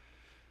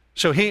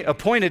 So he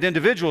appointed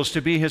individuals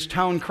to be his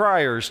town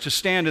criers, to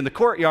stand in the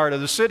courtyard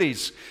of the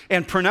cities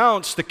and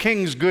pronounce the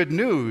king's good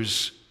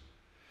news.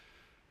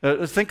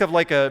 Think of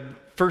like a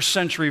first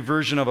century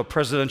version of a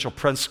presidential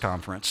press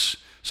conference.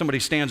 Somebody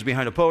stands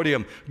behind a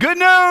podium. Good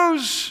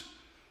news!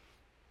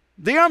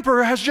 The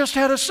emperor has just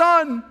had a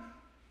son.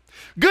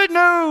 Good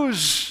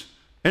news!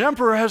 An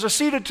emperor has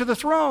acceded to the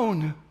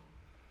throne.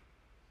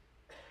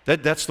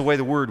 That's the way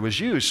the word was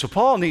used. So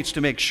Paul needs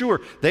to make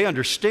sure they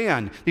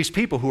understand, these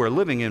people who are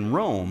living in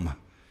Rome,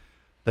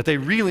 that they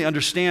really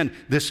understand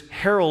this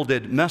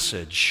heralded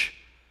message.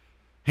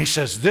 He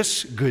says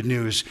this good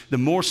news, the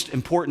most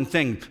important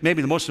thing,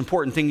 maybe the most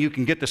important thing you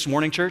can get this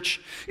morning, church,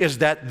 is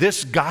that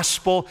this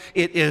gospel,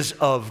 it is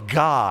of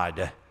God.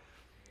 It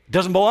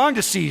doesn't belong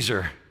to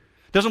Caesar.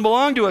 It doesn't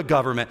belong to a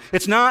government.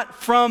 It's not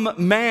from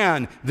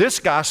man. This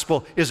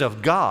gospel is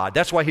of God.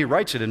 That's why he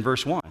writes it in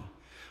verse 1.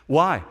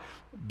 Why?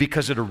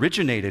 Because it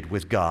originated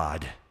with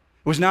God. It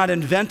was not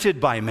invented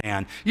by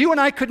man. You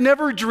and I could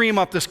never dream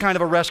up this kind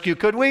of a rescue,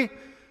 could we?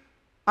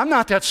 I'm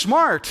not that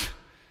smart.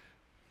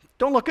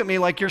 Don't look at me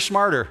like you're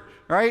smarter,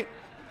 right?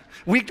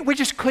 We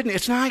just couldn't.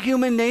 It's not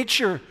human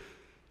nature.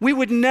 We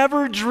would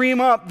never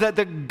dream up that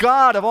the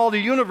God of all the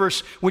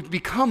universe would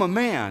become a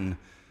man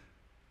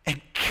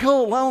and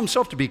allow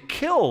himself to be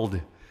killed.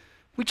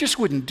 We just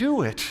wouldn't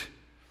do it.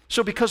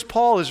 So because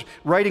Paul is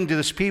writing to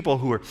this people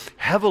who are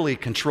heavily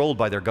controlled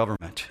by their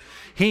government,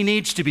 he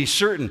needs to be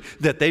certain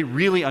that they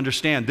really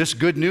understand this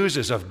good news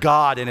is of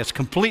God and it's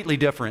completely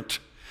different.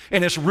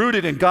 And it's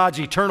rooted in God's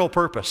eternal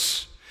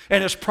purpose.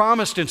 And it's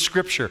promised in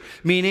Scripture,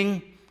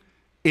 meaning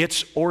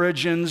its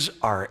origins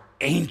are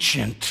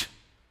ancient.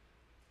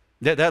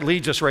 That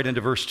leads us right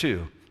into verse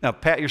 2. Now,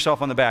 pat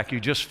yourself on the back. You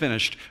just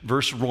finished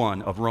verse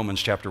 1 of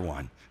Romans chapter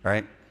 1,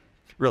 right?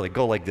 Really,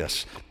 go like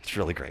this. It's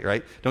really great,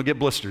 right? Don't get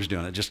blisters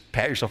doing it. Just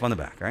pat yourself on the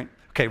back, right?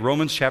 Okay,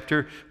 Romans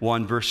chapter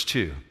 1, verse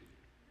 2.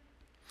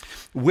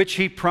 Which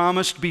he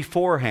promised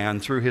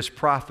beforehand through his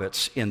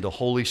prophets in the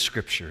Holy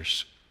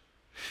Scriptures.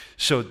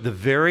 So the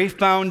very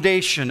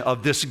foundation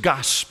of this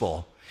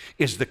gospel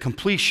is the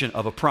completion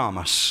of a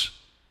promise.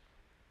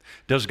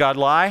 Does God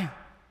lie?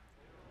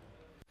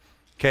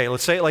 Okay,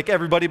 let's say it like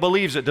everybody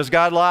believes it. Does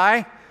God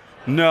lie?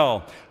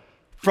 No.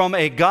 From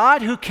a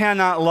God who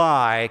cannot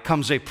lie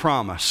comes a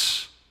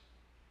promise.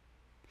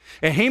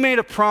 And he made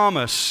a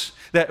promise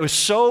that was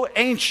so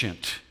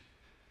ancient,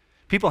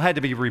 people had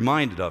to be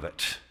reminded of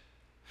it.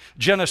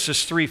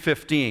 Genesis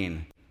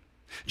 3:15.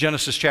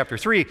 Genesis chapter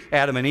 3,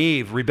 Adam and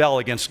Eve rebel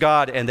against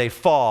God and they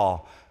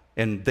fall.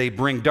 And they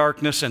bring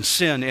darkness and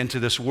sin into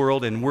this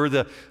world, and we're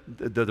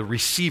the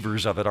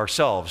receivers of it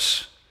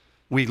ourselves.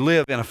 We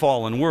live in a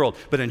fallen world.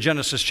 But in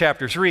Genesis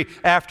chapter 3,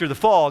 after the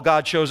fall,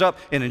 God shows up,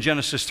 and in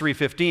Genesis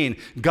 3:15,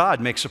 God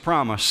makes a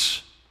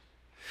promise.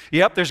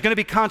 Yep, there's going to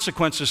be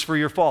consequences for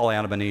your fall,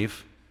 Adam and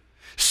Eve.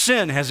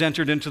 Sin has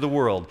entered into the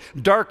world.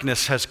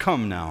 Darkness has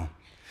come now.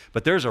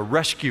 But there's a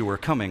rescuer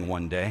coming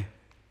one day.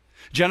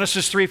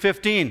 Genesis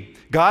 3:15,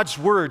 God's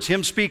words,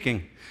 him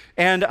speaking.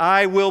 And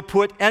I will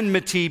put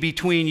enmity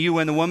between you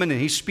and the woman.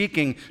 And he's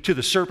speaking to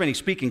the serpent. He's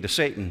speaking to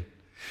Satan.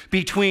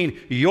 Between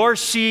your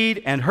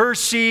seed and her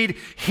seed,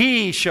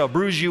 he shall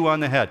bruise you on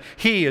the head.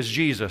 He is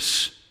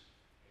Jesus.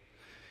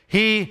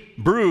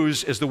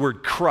 Bruise is the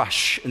word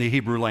crush in the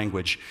Hebrew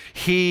language.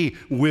 He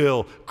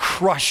will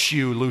crush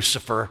you,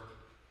 Lucifer.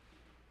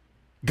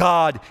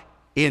 God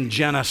in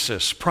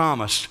Genesis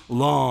promised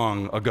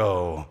long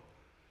ago,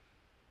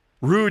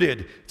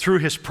 rooted through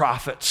his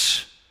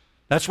prophets,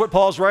 That's what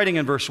Paul's writing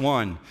in verse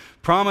 1.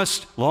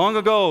 Promised long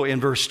ago in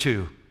verse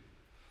 2.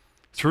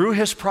 Through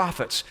his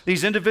prophets,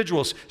 these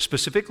individuals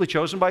specifically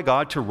chosen by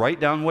God to write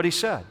down what he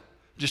said.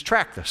 Just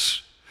track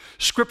this.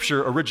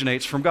 Scripture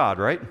originates from God,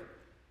 right?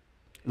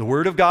 The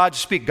word of God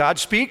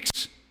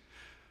speaks,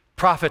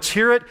 prophets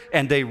hear it,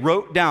 and they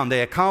wrote down.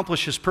 They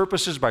accomplish his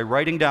purposes by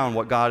writing down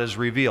what God has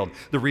revealed.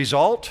 The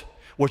result,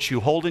 what you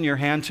hold in your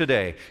hand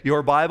today,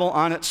 your Bible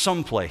on it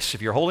someplace.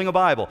 If you're holding a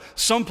Bible,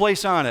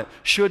 someplace on it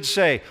should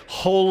say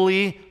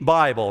Holy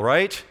Bible,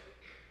 right?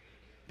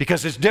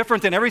 Because it's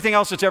different than everything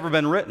else that's ever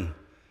been written.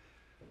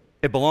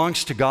 It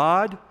belongs to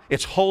God.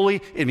 It's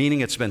holy, meaning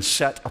it's been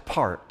set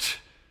apart.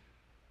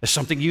 There's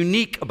something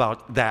unique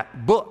about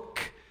that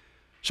book.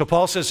 So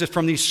Paul says it's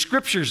from these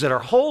scriptures that are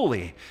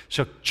holy.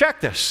 So check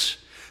this.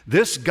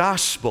 This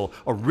gospel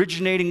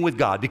originating with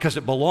God because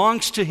it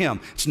belongs to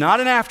him. It's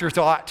not an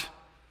afterthought.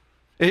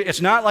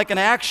 It's not like an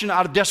action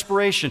out of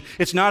desperation.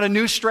 It's not a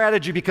new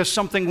strategy because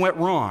something went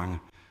wrong.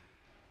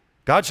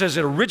 God says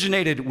it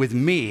originated with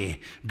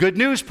me. Good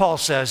news, Paul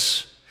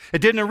says.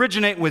 It didn't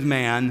originate with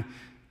man.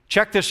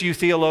 Check this, you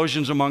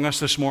theologians among us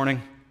this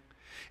morning.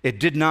 It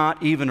did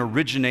not even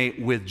originate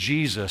with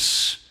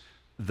Jesus,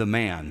 the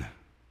man.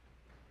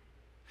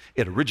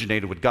 It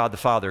originated with God the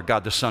Father,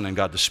 God the Son, and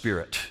God the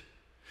Spirit.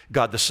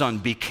 God the Son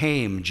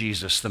became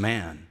Jesus the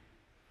man.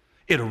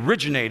 It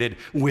originated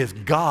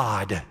with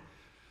God.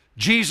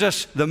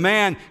 Jesus the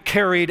man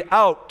carried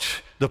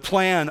out the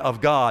plan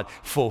of God,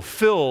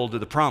 fulfilled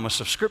the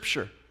promise of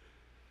Scripture.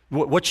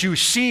 What you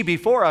see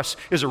before us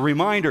is a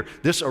reminder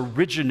this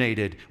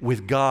originated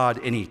with God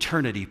in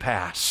eternity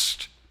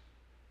past.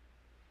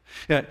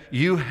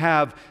 You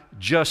have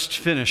just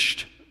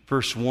finished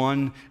verse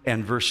 1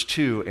 and verse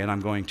 2, and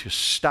I'm going to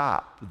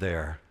stop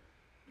there.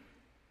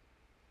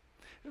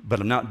 But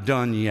I'm not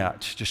done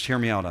yet. Just hear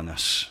me out on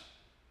this.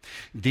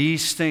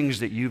 These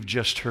things that you've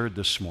just heard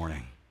this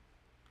morning,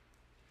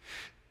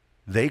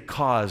 they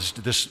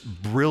caused this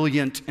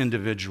brilliant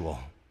individual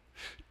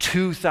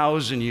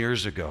 2,000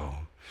 years ago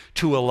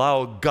to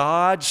allow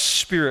God's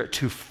Spirit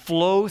to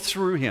flow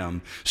through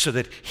him so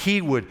that he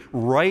would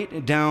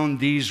write down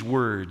these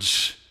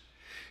words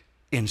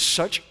in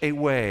such a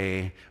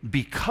way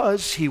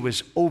because he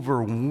was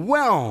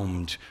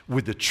overwhelmed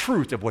with the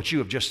truth of what you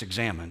have just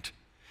examined.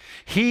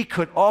 He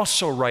could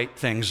also write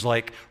things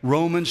like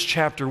Romans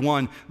chapter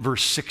 1,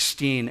 verse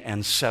 16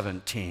 and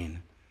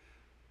 17.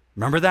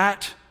 Remember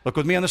that? Look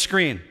with me on the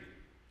screen.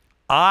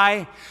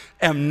 I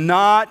am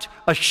not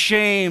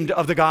ashamed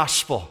of the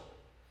gospel.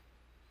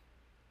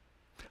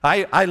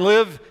 I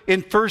live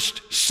in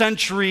first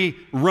century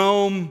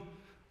Rome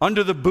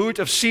under the boot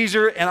of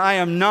Caesar, and I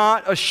am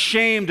not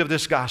ashamed of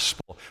this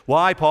gospel.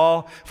 Why,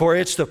 Paul? For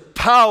it's the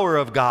power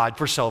of God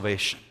for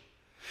salvation.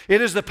 It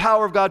is the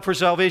power of God for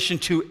salvation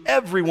to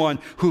everyone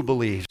who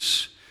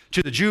believes,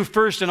 to the Jew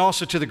first and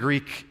also to the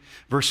Greek.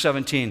 Verse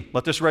 17,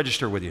 let this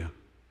register with you.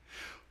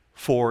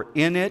 For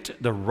in it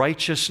the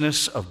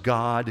righteousness of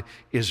God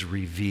is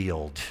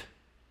revealed.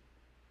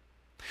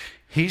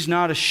 He's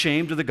not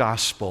ashamed of the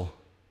gospel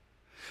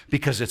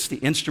because it's the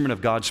instrument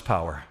of God's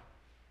power.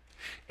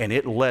 And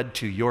it led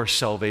to your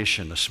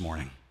salvation this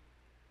morning.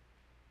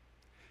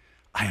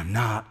 I am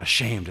not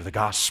ashamed of the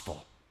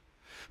gospel,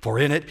 for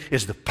in it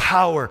is the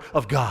power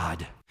of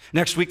God.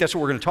 Next week, that's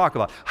what we're going to talk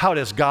about. How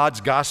does God's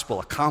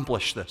gospel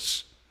accomplish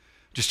this?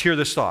 Just hear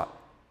this thought.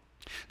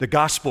 The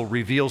gospel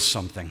reveals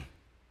something.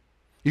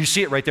 You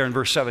see it right there in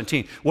verse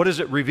 17. What does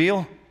it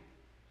reveal?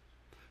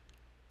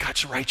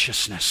 God's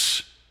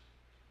righteousness.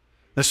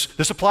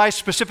 This applies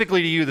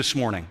specifically to you this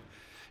morning.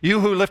 You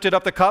who lifted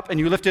up the cup and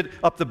you lifted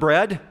up the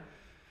bread.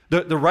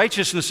 The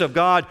righteousness of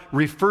God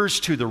refers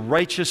to the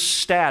righteous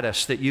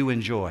status that you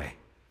enjoy.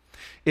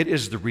 It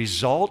is the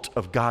result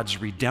of God's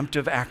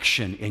redemptive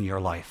action in your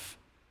life.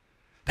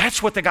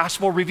 That's what the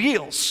gospel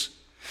reveals.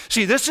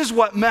 See, this is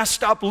what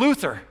messed up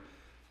Luther.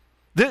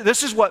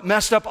 This is what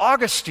messed up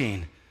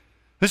Augustine.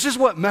 This is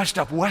what messed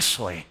up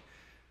Wesley.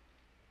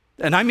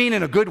 And I mean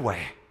in a good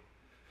way.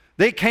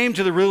 They came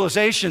to the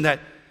realization that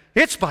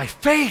it's by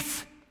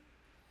faith.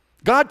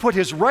 God put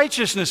his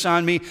righteousness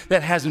on me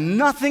that has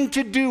nothing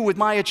to do with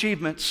my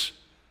achievements.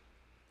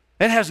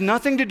 It has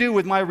nothing to do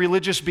with my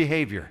religious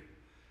behavior.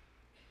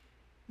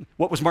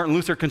 What was Martin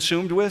Luther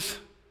consumed with?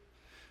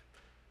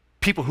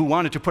 People who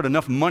wanted to put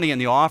enough money in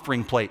the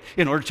offering plate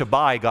in order to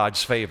buy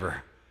God's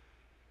favor.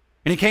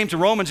 And he came to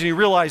Romans and he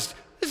realized,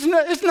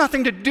 it's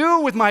nothing to do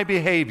with my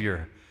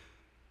behavior.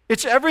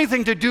 It's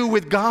everything to do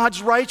with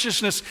God's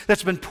righteousness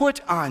that's been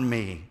put on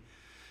me.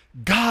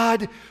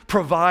 God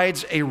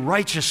provides a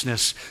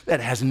righteousness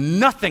that has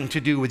nothing to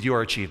do with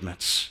your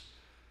achievements.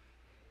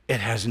 It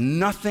has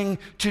nothing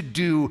to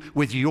do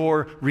with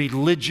your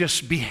religious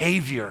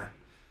behavior.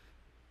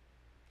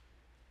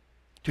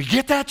 Do you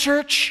get that,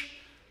 church?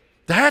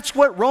 That's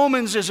what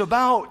Romans is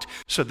about.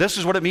 So this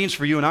is what it means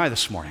for you and I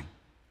this morning.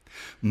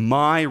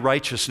 My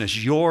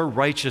righteousness, your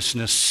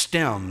righteousness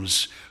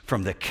stems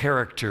from the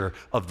character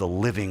of the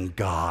living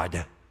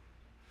God.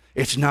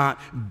 It's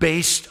not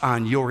based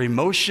on your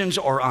emotions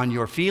or on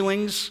your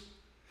feelings.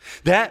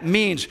 That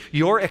means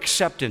your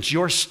acceptance,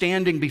 your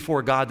standing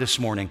before God this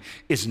morning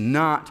is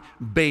not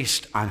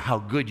based on how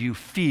good you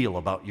feel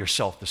about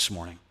yourself this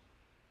morning.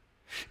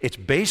 It's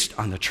based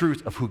on the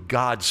truth of who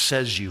God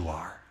says you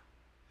are.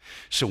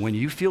 So when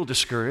you feel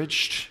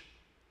discouraged,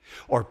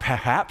 or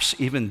perhaps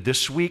even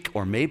this week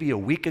or maybe a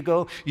week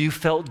ago, you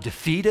felt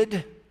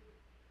defeated,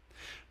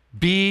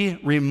 be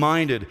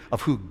reminded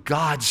of who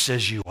God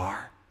says you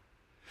are,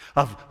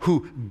 of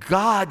who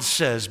God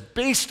says,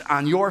 based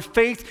on your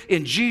faith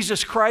in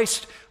Jesus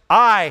Christ,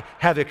 I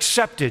have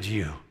accepted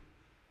you.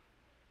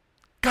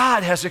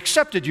 God has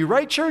accepted you,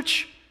 right,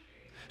 church?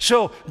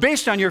 So,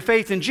 based on your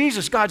faith in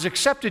Jesus, God's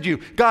accepted you.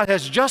 God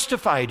has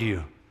justified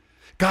you.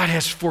 God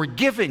has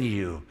forgiven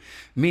you,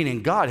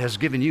 meaning God has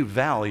given you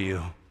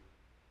value.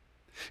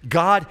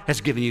 God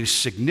has given you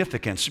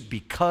significance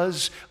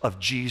because of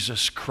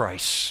Jesus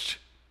Christ.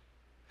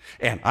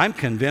 And I'm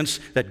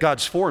convinced that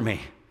God's for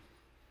me.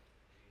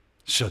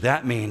 So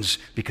that means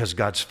because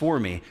God's for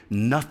me,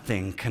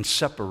 nothing can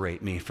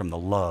separate me from the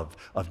love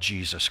of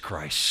Jesus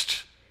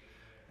Christ.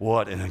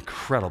 What an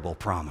incredible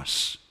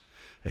promise.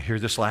 Now, hear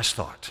this last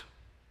thought.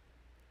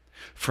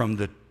 From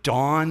the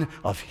dawn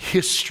of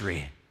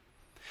history,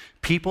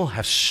 people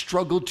have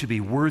struggled to be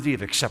worthy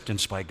of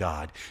acceptance by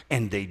God,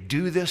 and they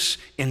do this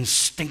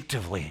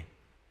instinctively.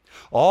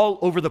 All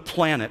over the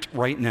planet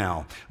right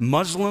now,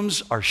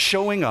 Muslims are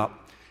showing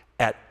up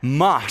at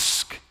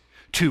mosque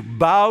to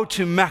bow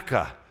to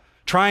Mecca,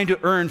 trying to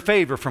earn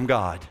favor from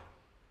God.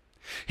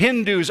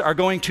 Hindus are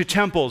going to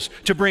temples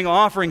to bring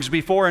offerings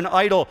before an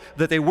idol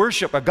that they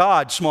worship, a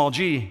god, small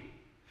g.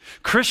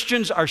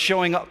 Christians are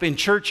showing up in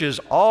churches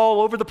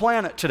all over the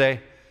planet today.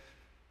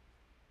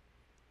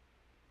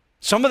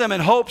 Some of them in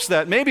hopes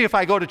that maybe if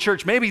I go to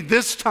church, maybe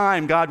this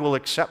time God will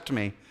accept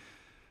me.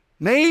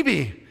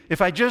 Maybe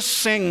if I just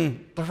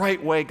sing the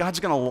right way, God's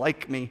going to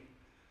like me.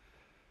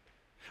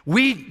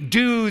 We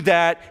do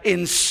that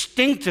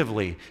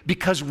instinctively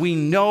because we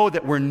know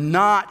that we're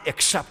not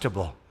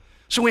acceptable.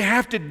 So we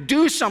have to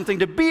do something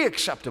to be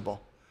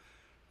acceptable.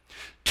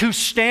 To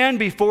stand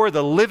before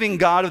the living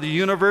God of the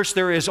universe,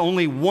 there is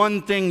only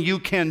one thing you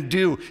can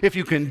do, if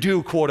you can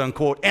do, quote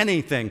unquote,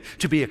 anything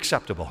to be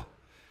acceptable.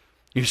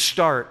 You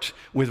start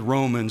with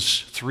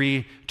Romans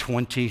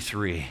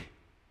 3:23.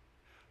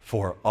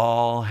 For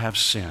all have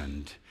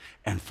sinned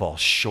and fall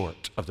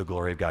short of the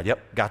glory of God.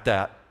 Yep, got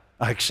that.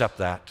 I accept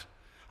that.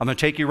 I'm going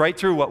to take you right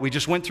through what we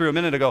just went through a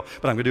minute ago,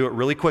 but I'm going to do it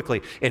really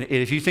quickly. And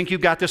if you think you've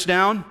got this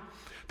down,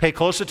 pay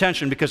close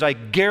attention, because I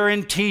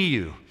guarantee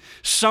you,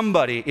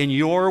 somebody in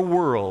your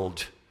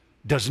world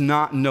does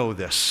not know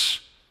this.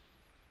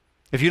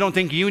 If you don't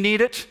think you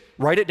need it,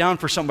 write it down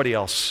for somebody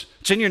else.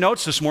 It's in your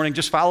notes this morning.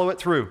 Just follow it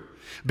through.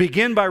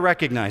 Begin by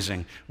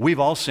recognizing we've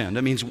all sinned.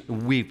 That means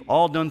we've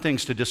all done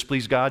things to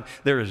displease God.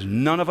 There is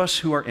none of us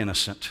who are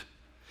innocent.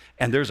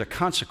 And there's a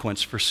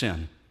consequence for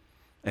sin.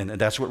 And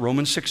that's what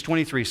Romans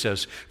 6:23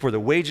 says. For the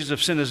wages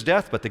of sin is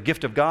death, but the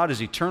gift of God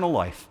is eternal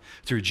life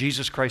through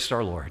Jesus Christ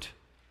our Lord.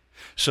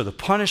 So the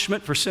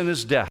punishment for sin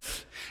is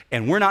death.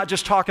 And we're not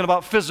just talking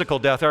about physical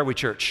death, are we,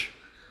 church?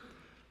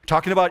 We're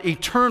talking about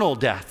eternal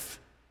death.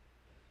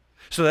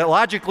 So that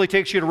logically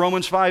takes you to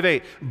Romans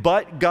 5:8.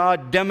 But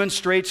God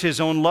demonstrates his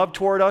own love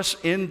toward us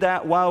in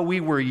that while we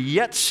were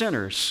yet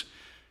sinners,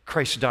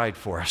 Christ died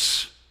for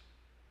us.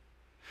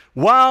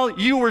 While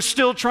you were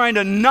still trying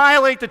to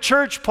annihilate the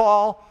church,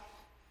 Paul,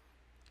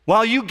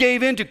 while you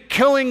gave in to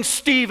killing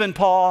Stephen,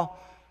 Paul,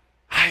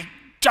 I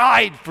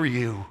died for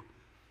you.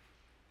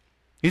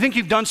 You think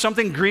you've done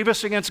something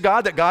grievous against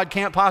God that God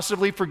can't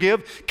possibly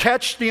forgive?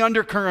 Catch the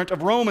undercurrent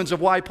of Romans of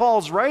why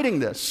Paul's writing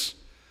this.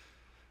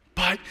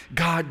 But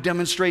God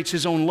demonstrates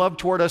his own love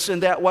toward us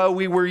in that while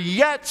we were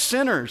yet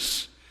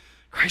sinners,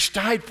 Christ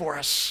died for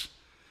us.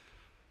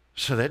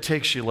 So that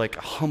takes you like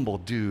a humble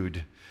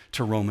dude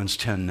to Romans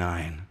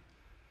 10:9.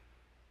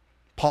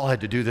 Paul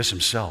had to do this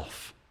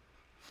himself.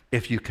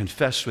 If you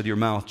confess with your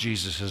mouth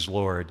Jesus is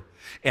Lord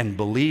and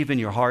believe in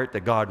your heart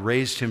that God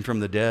raised him from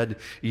the dead,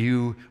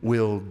 you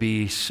will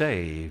be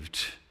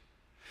saved.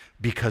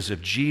 Because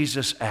of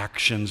Jesus'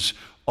 actions,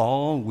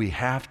 all we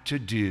have to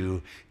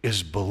do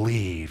is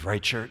believe,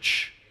 right,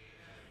 church?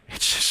 It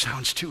just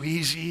sounds too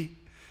easy.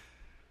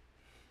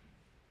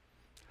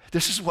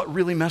 This is what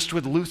really messed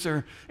with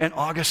Luther and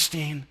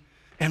Augustine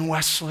and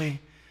Wesley.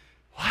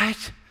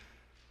 What?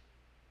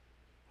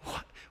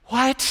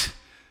 What?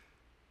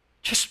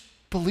 Just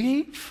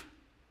believe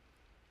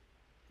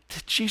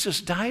that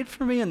Jesus died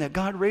for me and that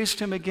God raised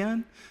him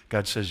again?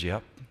 God says,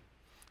 yep,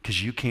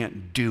 because you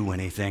can't do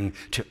anything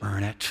to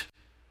earn it.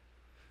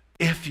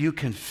 If you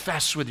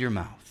confess with your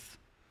mouth.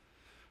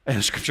 And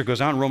the scripture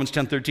goes on, Romans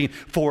 10:13,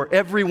 for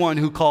everyone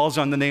who calls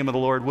on the name of the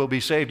Lord will be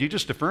saved. You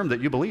just affirmed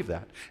that you believe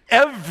that.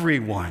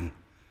 Everyone.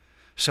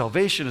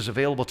 Salvation is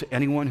available to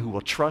anyone who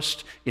will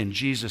trust in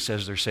Jesus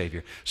as their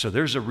Savior. So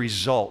there's a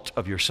result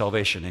of your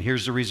salvation. And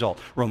here's the result,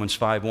 Romans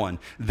 5:1.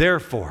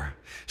 Therefore,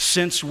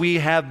 since we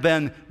have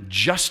been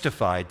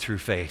justified through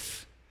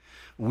faith,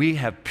 we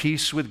have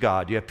peace with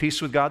God. Do you have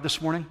peace with God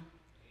this morning?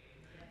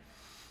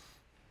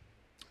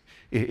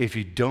 If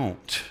you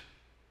don't,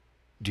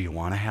 Do you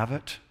want to have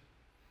it?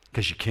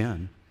 Because you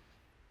can.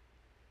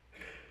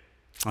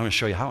 I'm going to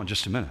show you how in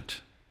just a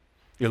minute.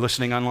 You're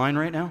listening online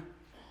right now?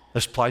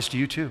 This applies to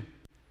you too.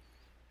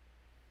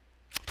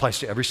 Applies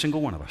to every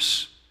single one of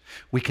us.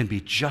 We can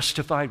be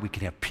justified, we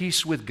can have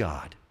peace with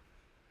God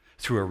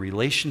through a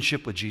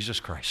relationship with Jesus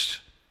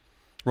Christ.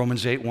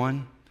 Romans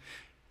 8:1,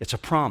 it's a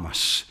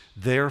promise.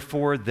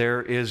 Therefore,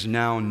 there is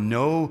now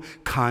no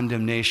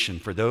condemnation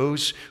for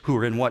those who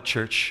are in what,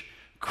 church?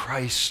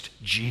 Christ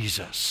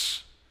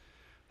Jesus.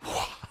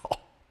 Wow.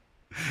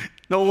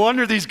 No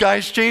wonder these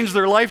guys changed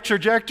their life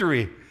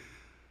trajectory.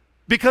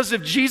 Because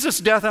of Jesus'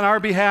 death on our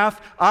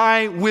behalf,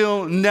 I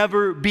will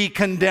never be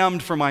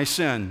condemned for my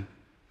sin.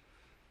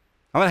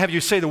 I'm going to have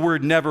you say the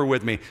word never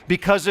with me.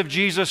 Because of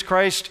Jesus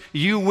Christ,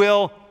 you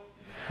will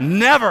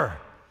never.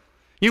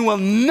 You will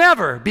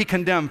never be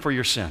condemned for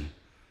your sin.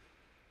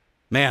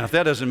 Man, if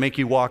that doesn't make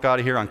you walk out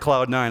of here on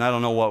cloud nine, I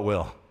don't know what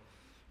will.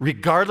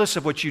 Regardless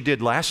of what you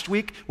did last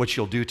week, what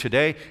you'll do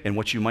today, and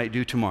what you might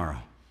do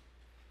tomorrow.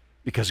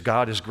 Because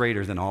God is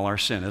greater than all our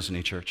sin, isn't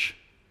he, church?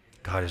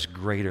 God is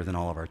greater than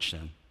all of our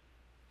sin.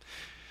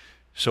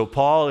 So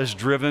Paul is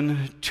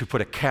driven to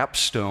put a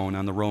capstone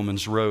on the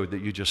Romans road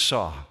that you just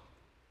saw.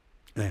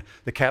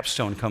 The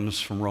capstone comes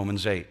from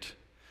Romans 8.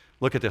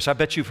 Look at this. I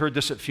bet you've heard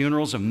this at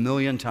funerals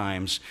 1,000,000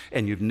 times,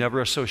 and you've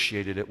never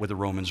associated it with the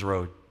Romans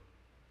road.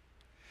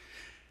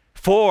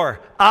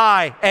 For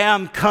I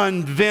am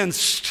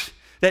convinced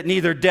that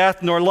neither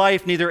death nor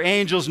life, neither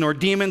angels nor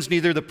demons,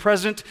 neither the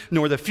present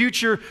nor the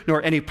future,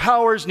 nor any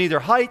powers, neither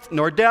height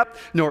nor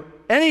depth, nor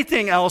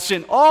anything else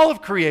in all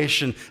of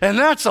creation, and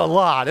that's a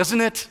lot,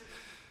 isn't it?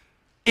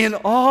 In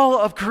all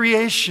of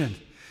creation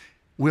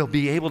will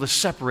be able to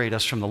separate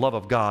us from the love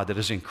of God that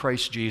is in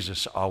Christ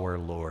Jesus our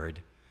Lord.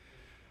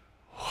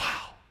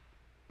 Wow.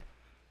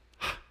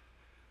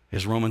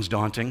 Is Romans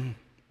daunting?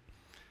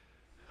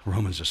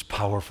 Romans is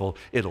powerful.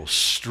 It'll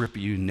strip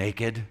you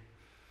naked,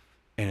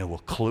 and it will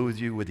clothe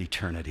you with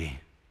eternity.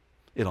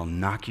 It'll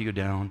knock you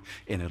down,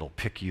 and it'll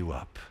pick you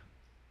up.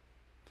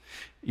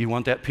 You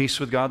want that peace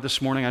with God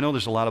this morning? I know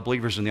there's a lot of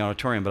believers in the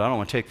auditorium, but I don't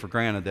want to take for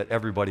granted that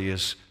everybody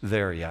is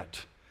there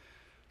yet.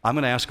 I'm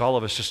going to ask all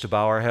of us just to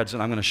bow our heads,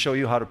 and I'm going to show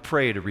you how to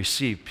pray to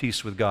receive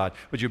peace with God.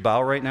 Would you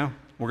bow right now?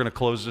 We're going to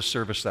close this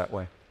service that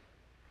way.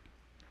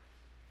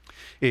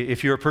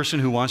 If you're a person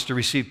who wants to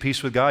receive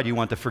peace with God, you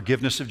want the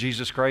forgiveness of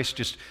Jesus Christ,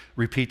 just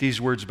repeat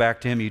these words back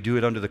to him. You do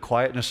it under the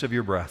quietness of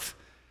your breath.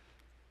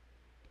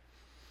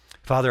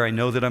 Father, I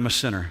know that I'm a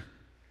sinner.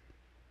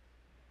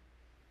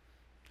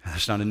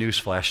 That's not a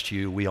newsflash to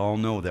you. We all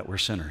know that we're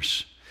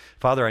sinners.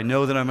 Father, I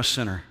know that I'm a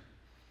sinner,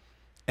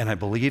 and I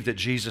believe that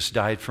Jesus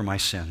died for my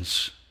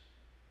sins.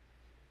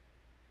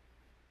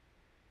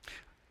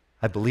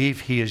 I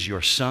believe he is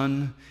your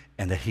son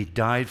and that he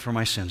died for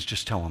my sins.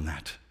 Just tell him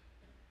that.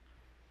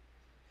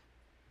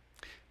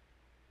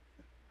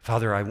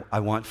 Father, I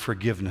want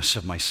forgiveness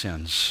of my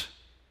sins.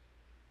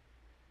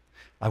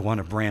 I want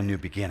a brand new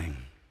beginning.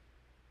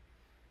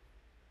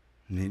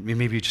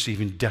 Maybe you just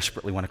even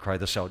desperately want to cry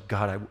this out.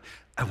 God,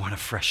 I want a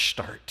fresh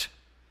start.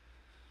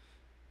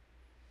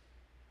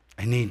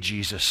 I need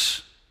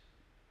Jesus.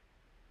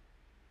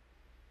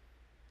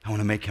 I want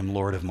to make him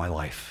Lord of my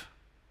life.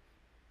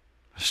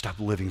 Stop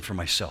living for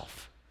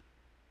myself.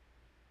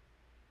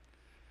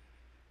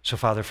 So,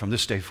 Father, from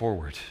this day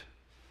forward,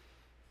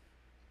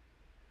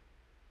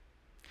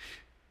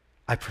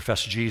 I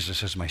profess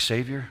Jesus as my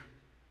Savior,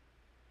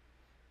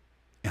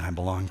 and I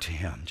belong to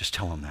him. Just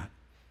tell him that.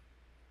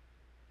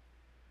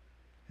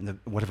 And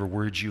whatever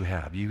words you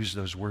have, use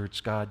those words.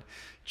 God,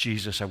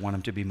 Jesus, I want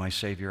him to be my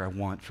Savior. I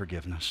want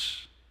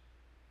forgiveness.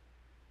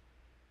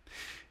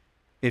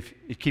 If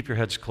you keep your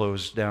heads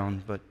closed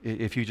down, but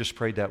if you just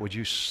prayed that, would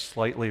you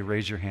slightly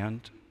raise your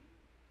hand?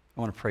 I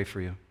want to pray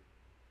for you.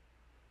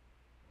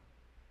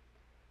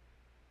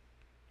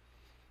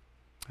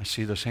 I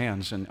see those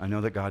hands, and I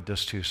know that God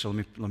does too, so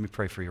let me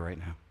pray for you right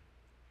now.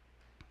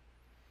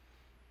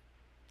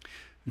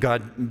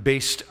 God,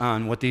 based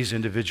on what these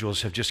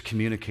individuals have just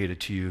communicated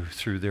to you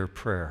through their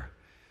prayer,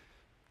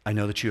 I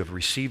know that you have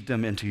received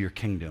them into your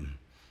kingdom,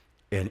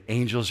 and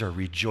angels are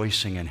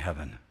rejoicing in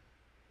heaven.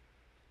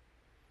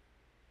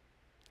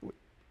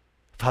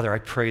 Father, I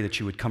pray that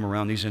you would come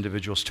around these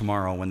individuals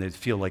tomorrow when they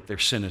feel like their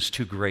sin is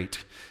too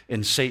great,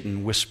 and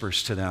Satan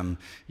whispers to them,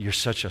 you're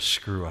such a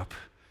screw-up.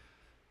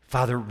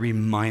 Father,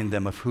 remind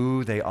them of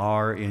who they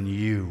are in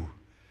you,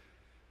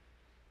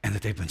 and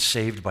that they've been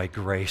saved by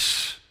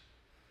grace.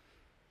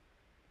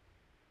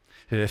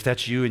 If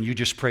that's you and you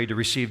just prayed to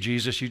receive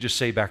Jesus, you just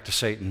say back to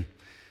Satan,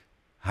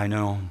 I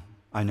know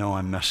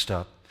I'm messed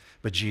up,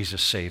 but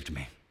Jesus saved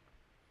me.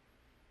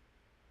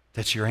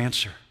 That's your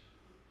answer.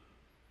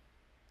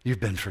 You've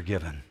been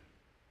forgiven.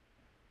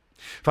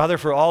 Father,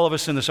 for all of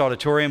us in this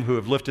auditorium who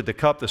have lifted the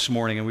cup this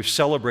morning and we've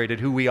celebrated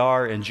who we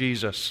are in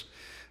Jesus,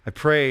 I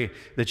pray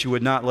that you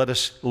would not let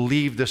us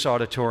leave this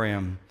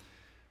auditorium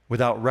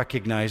without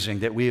recognizing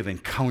that we have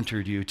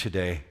encountered you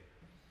today.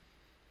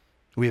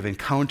 We have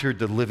encountered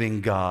the living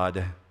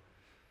God,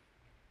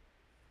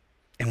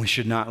 and we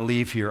should not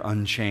leave here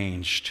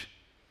unchanged.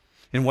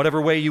 In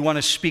whatever way you want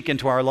to speak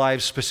into our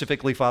lives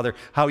specifically, Father,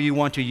 how you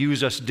want to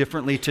use us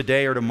differently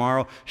today or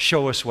tomorrow,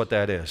 show us what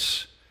that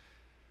is.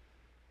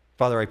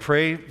 Father, I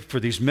pray for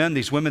these men,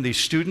 these women, these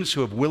students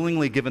who have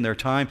willingly given their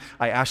time.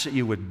 I ask that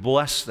you would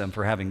bless them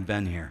for having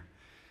been here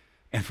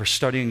and for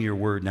studying your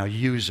word. Now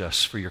use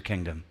us for your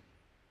kingdom.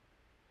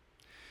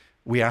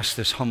 We ask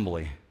this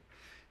humbly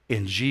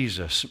in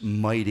Jesus'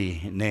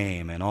 mighty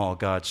name, and all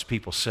God's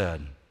people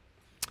said,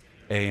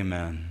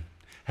 amen.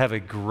 Have a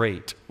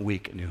great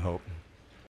week at New Hope.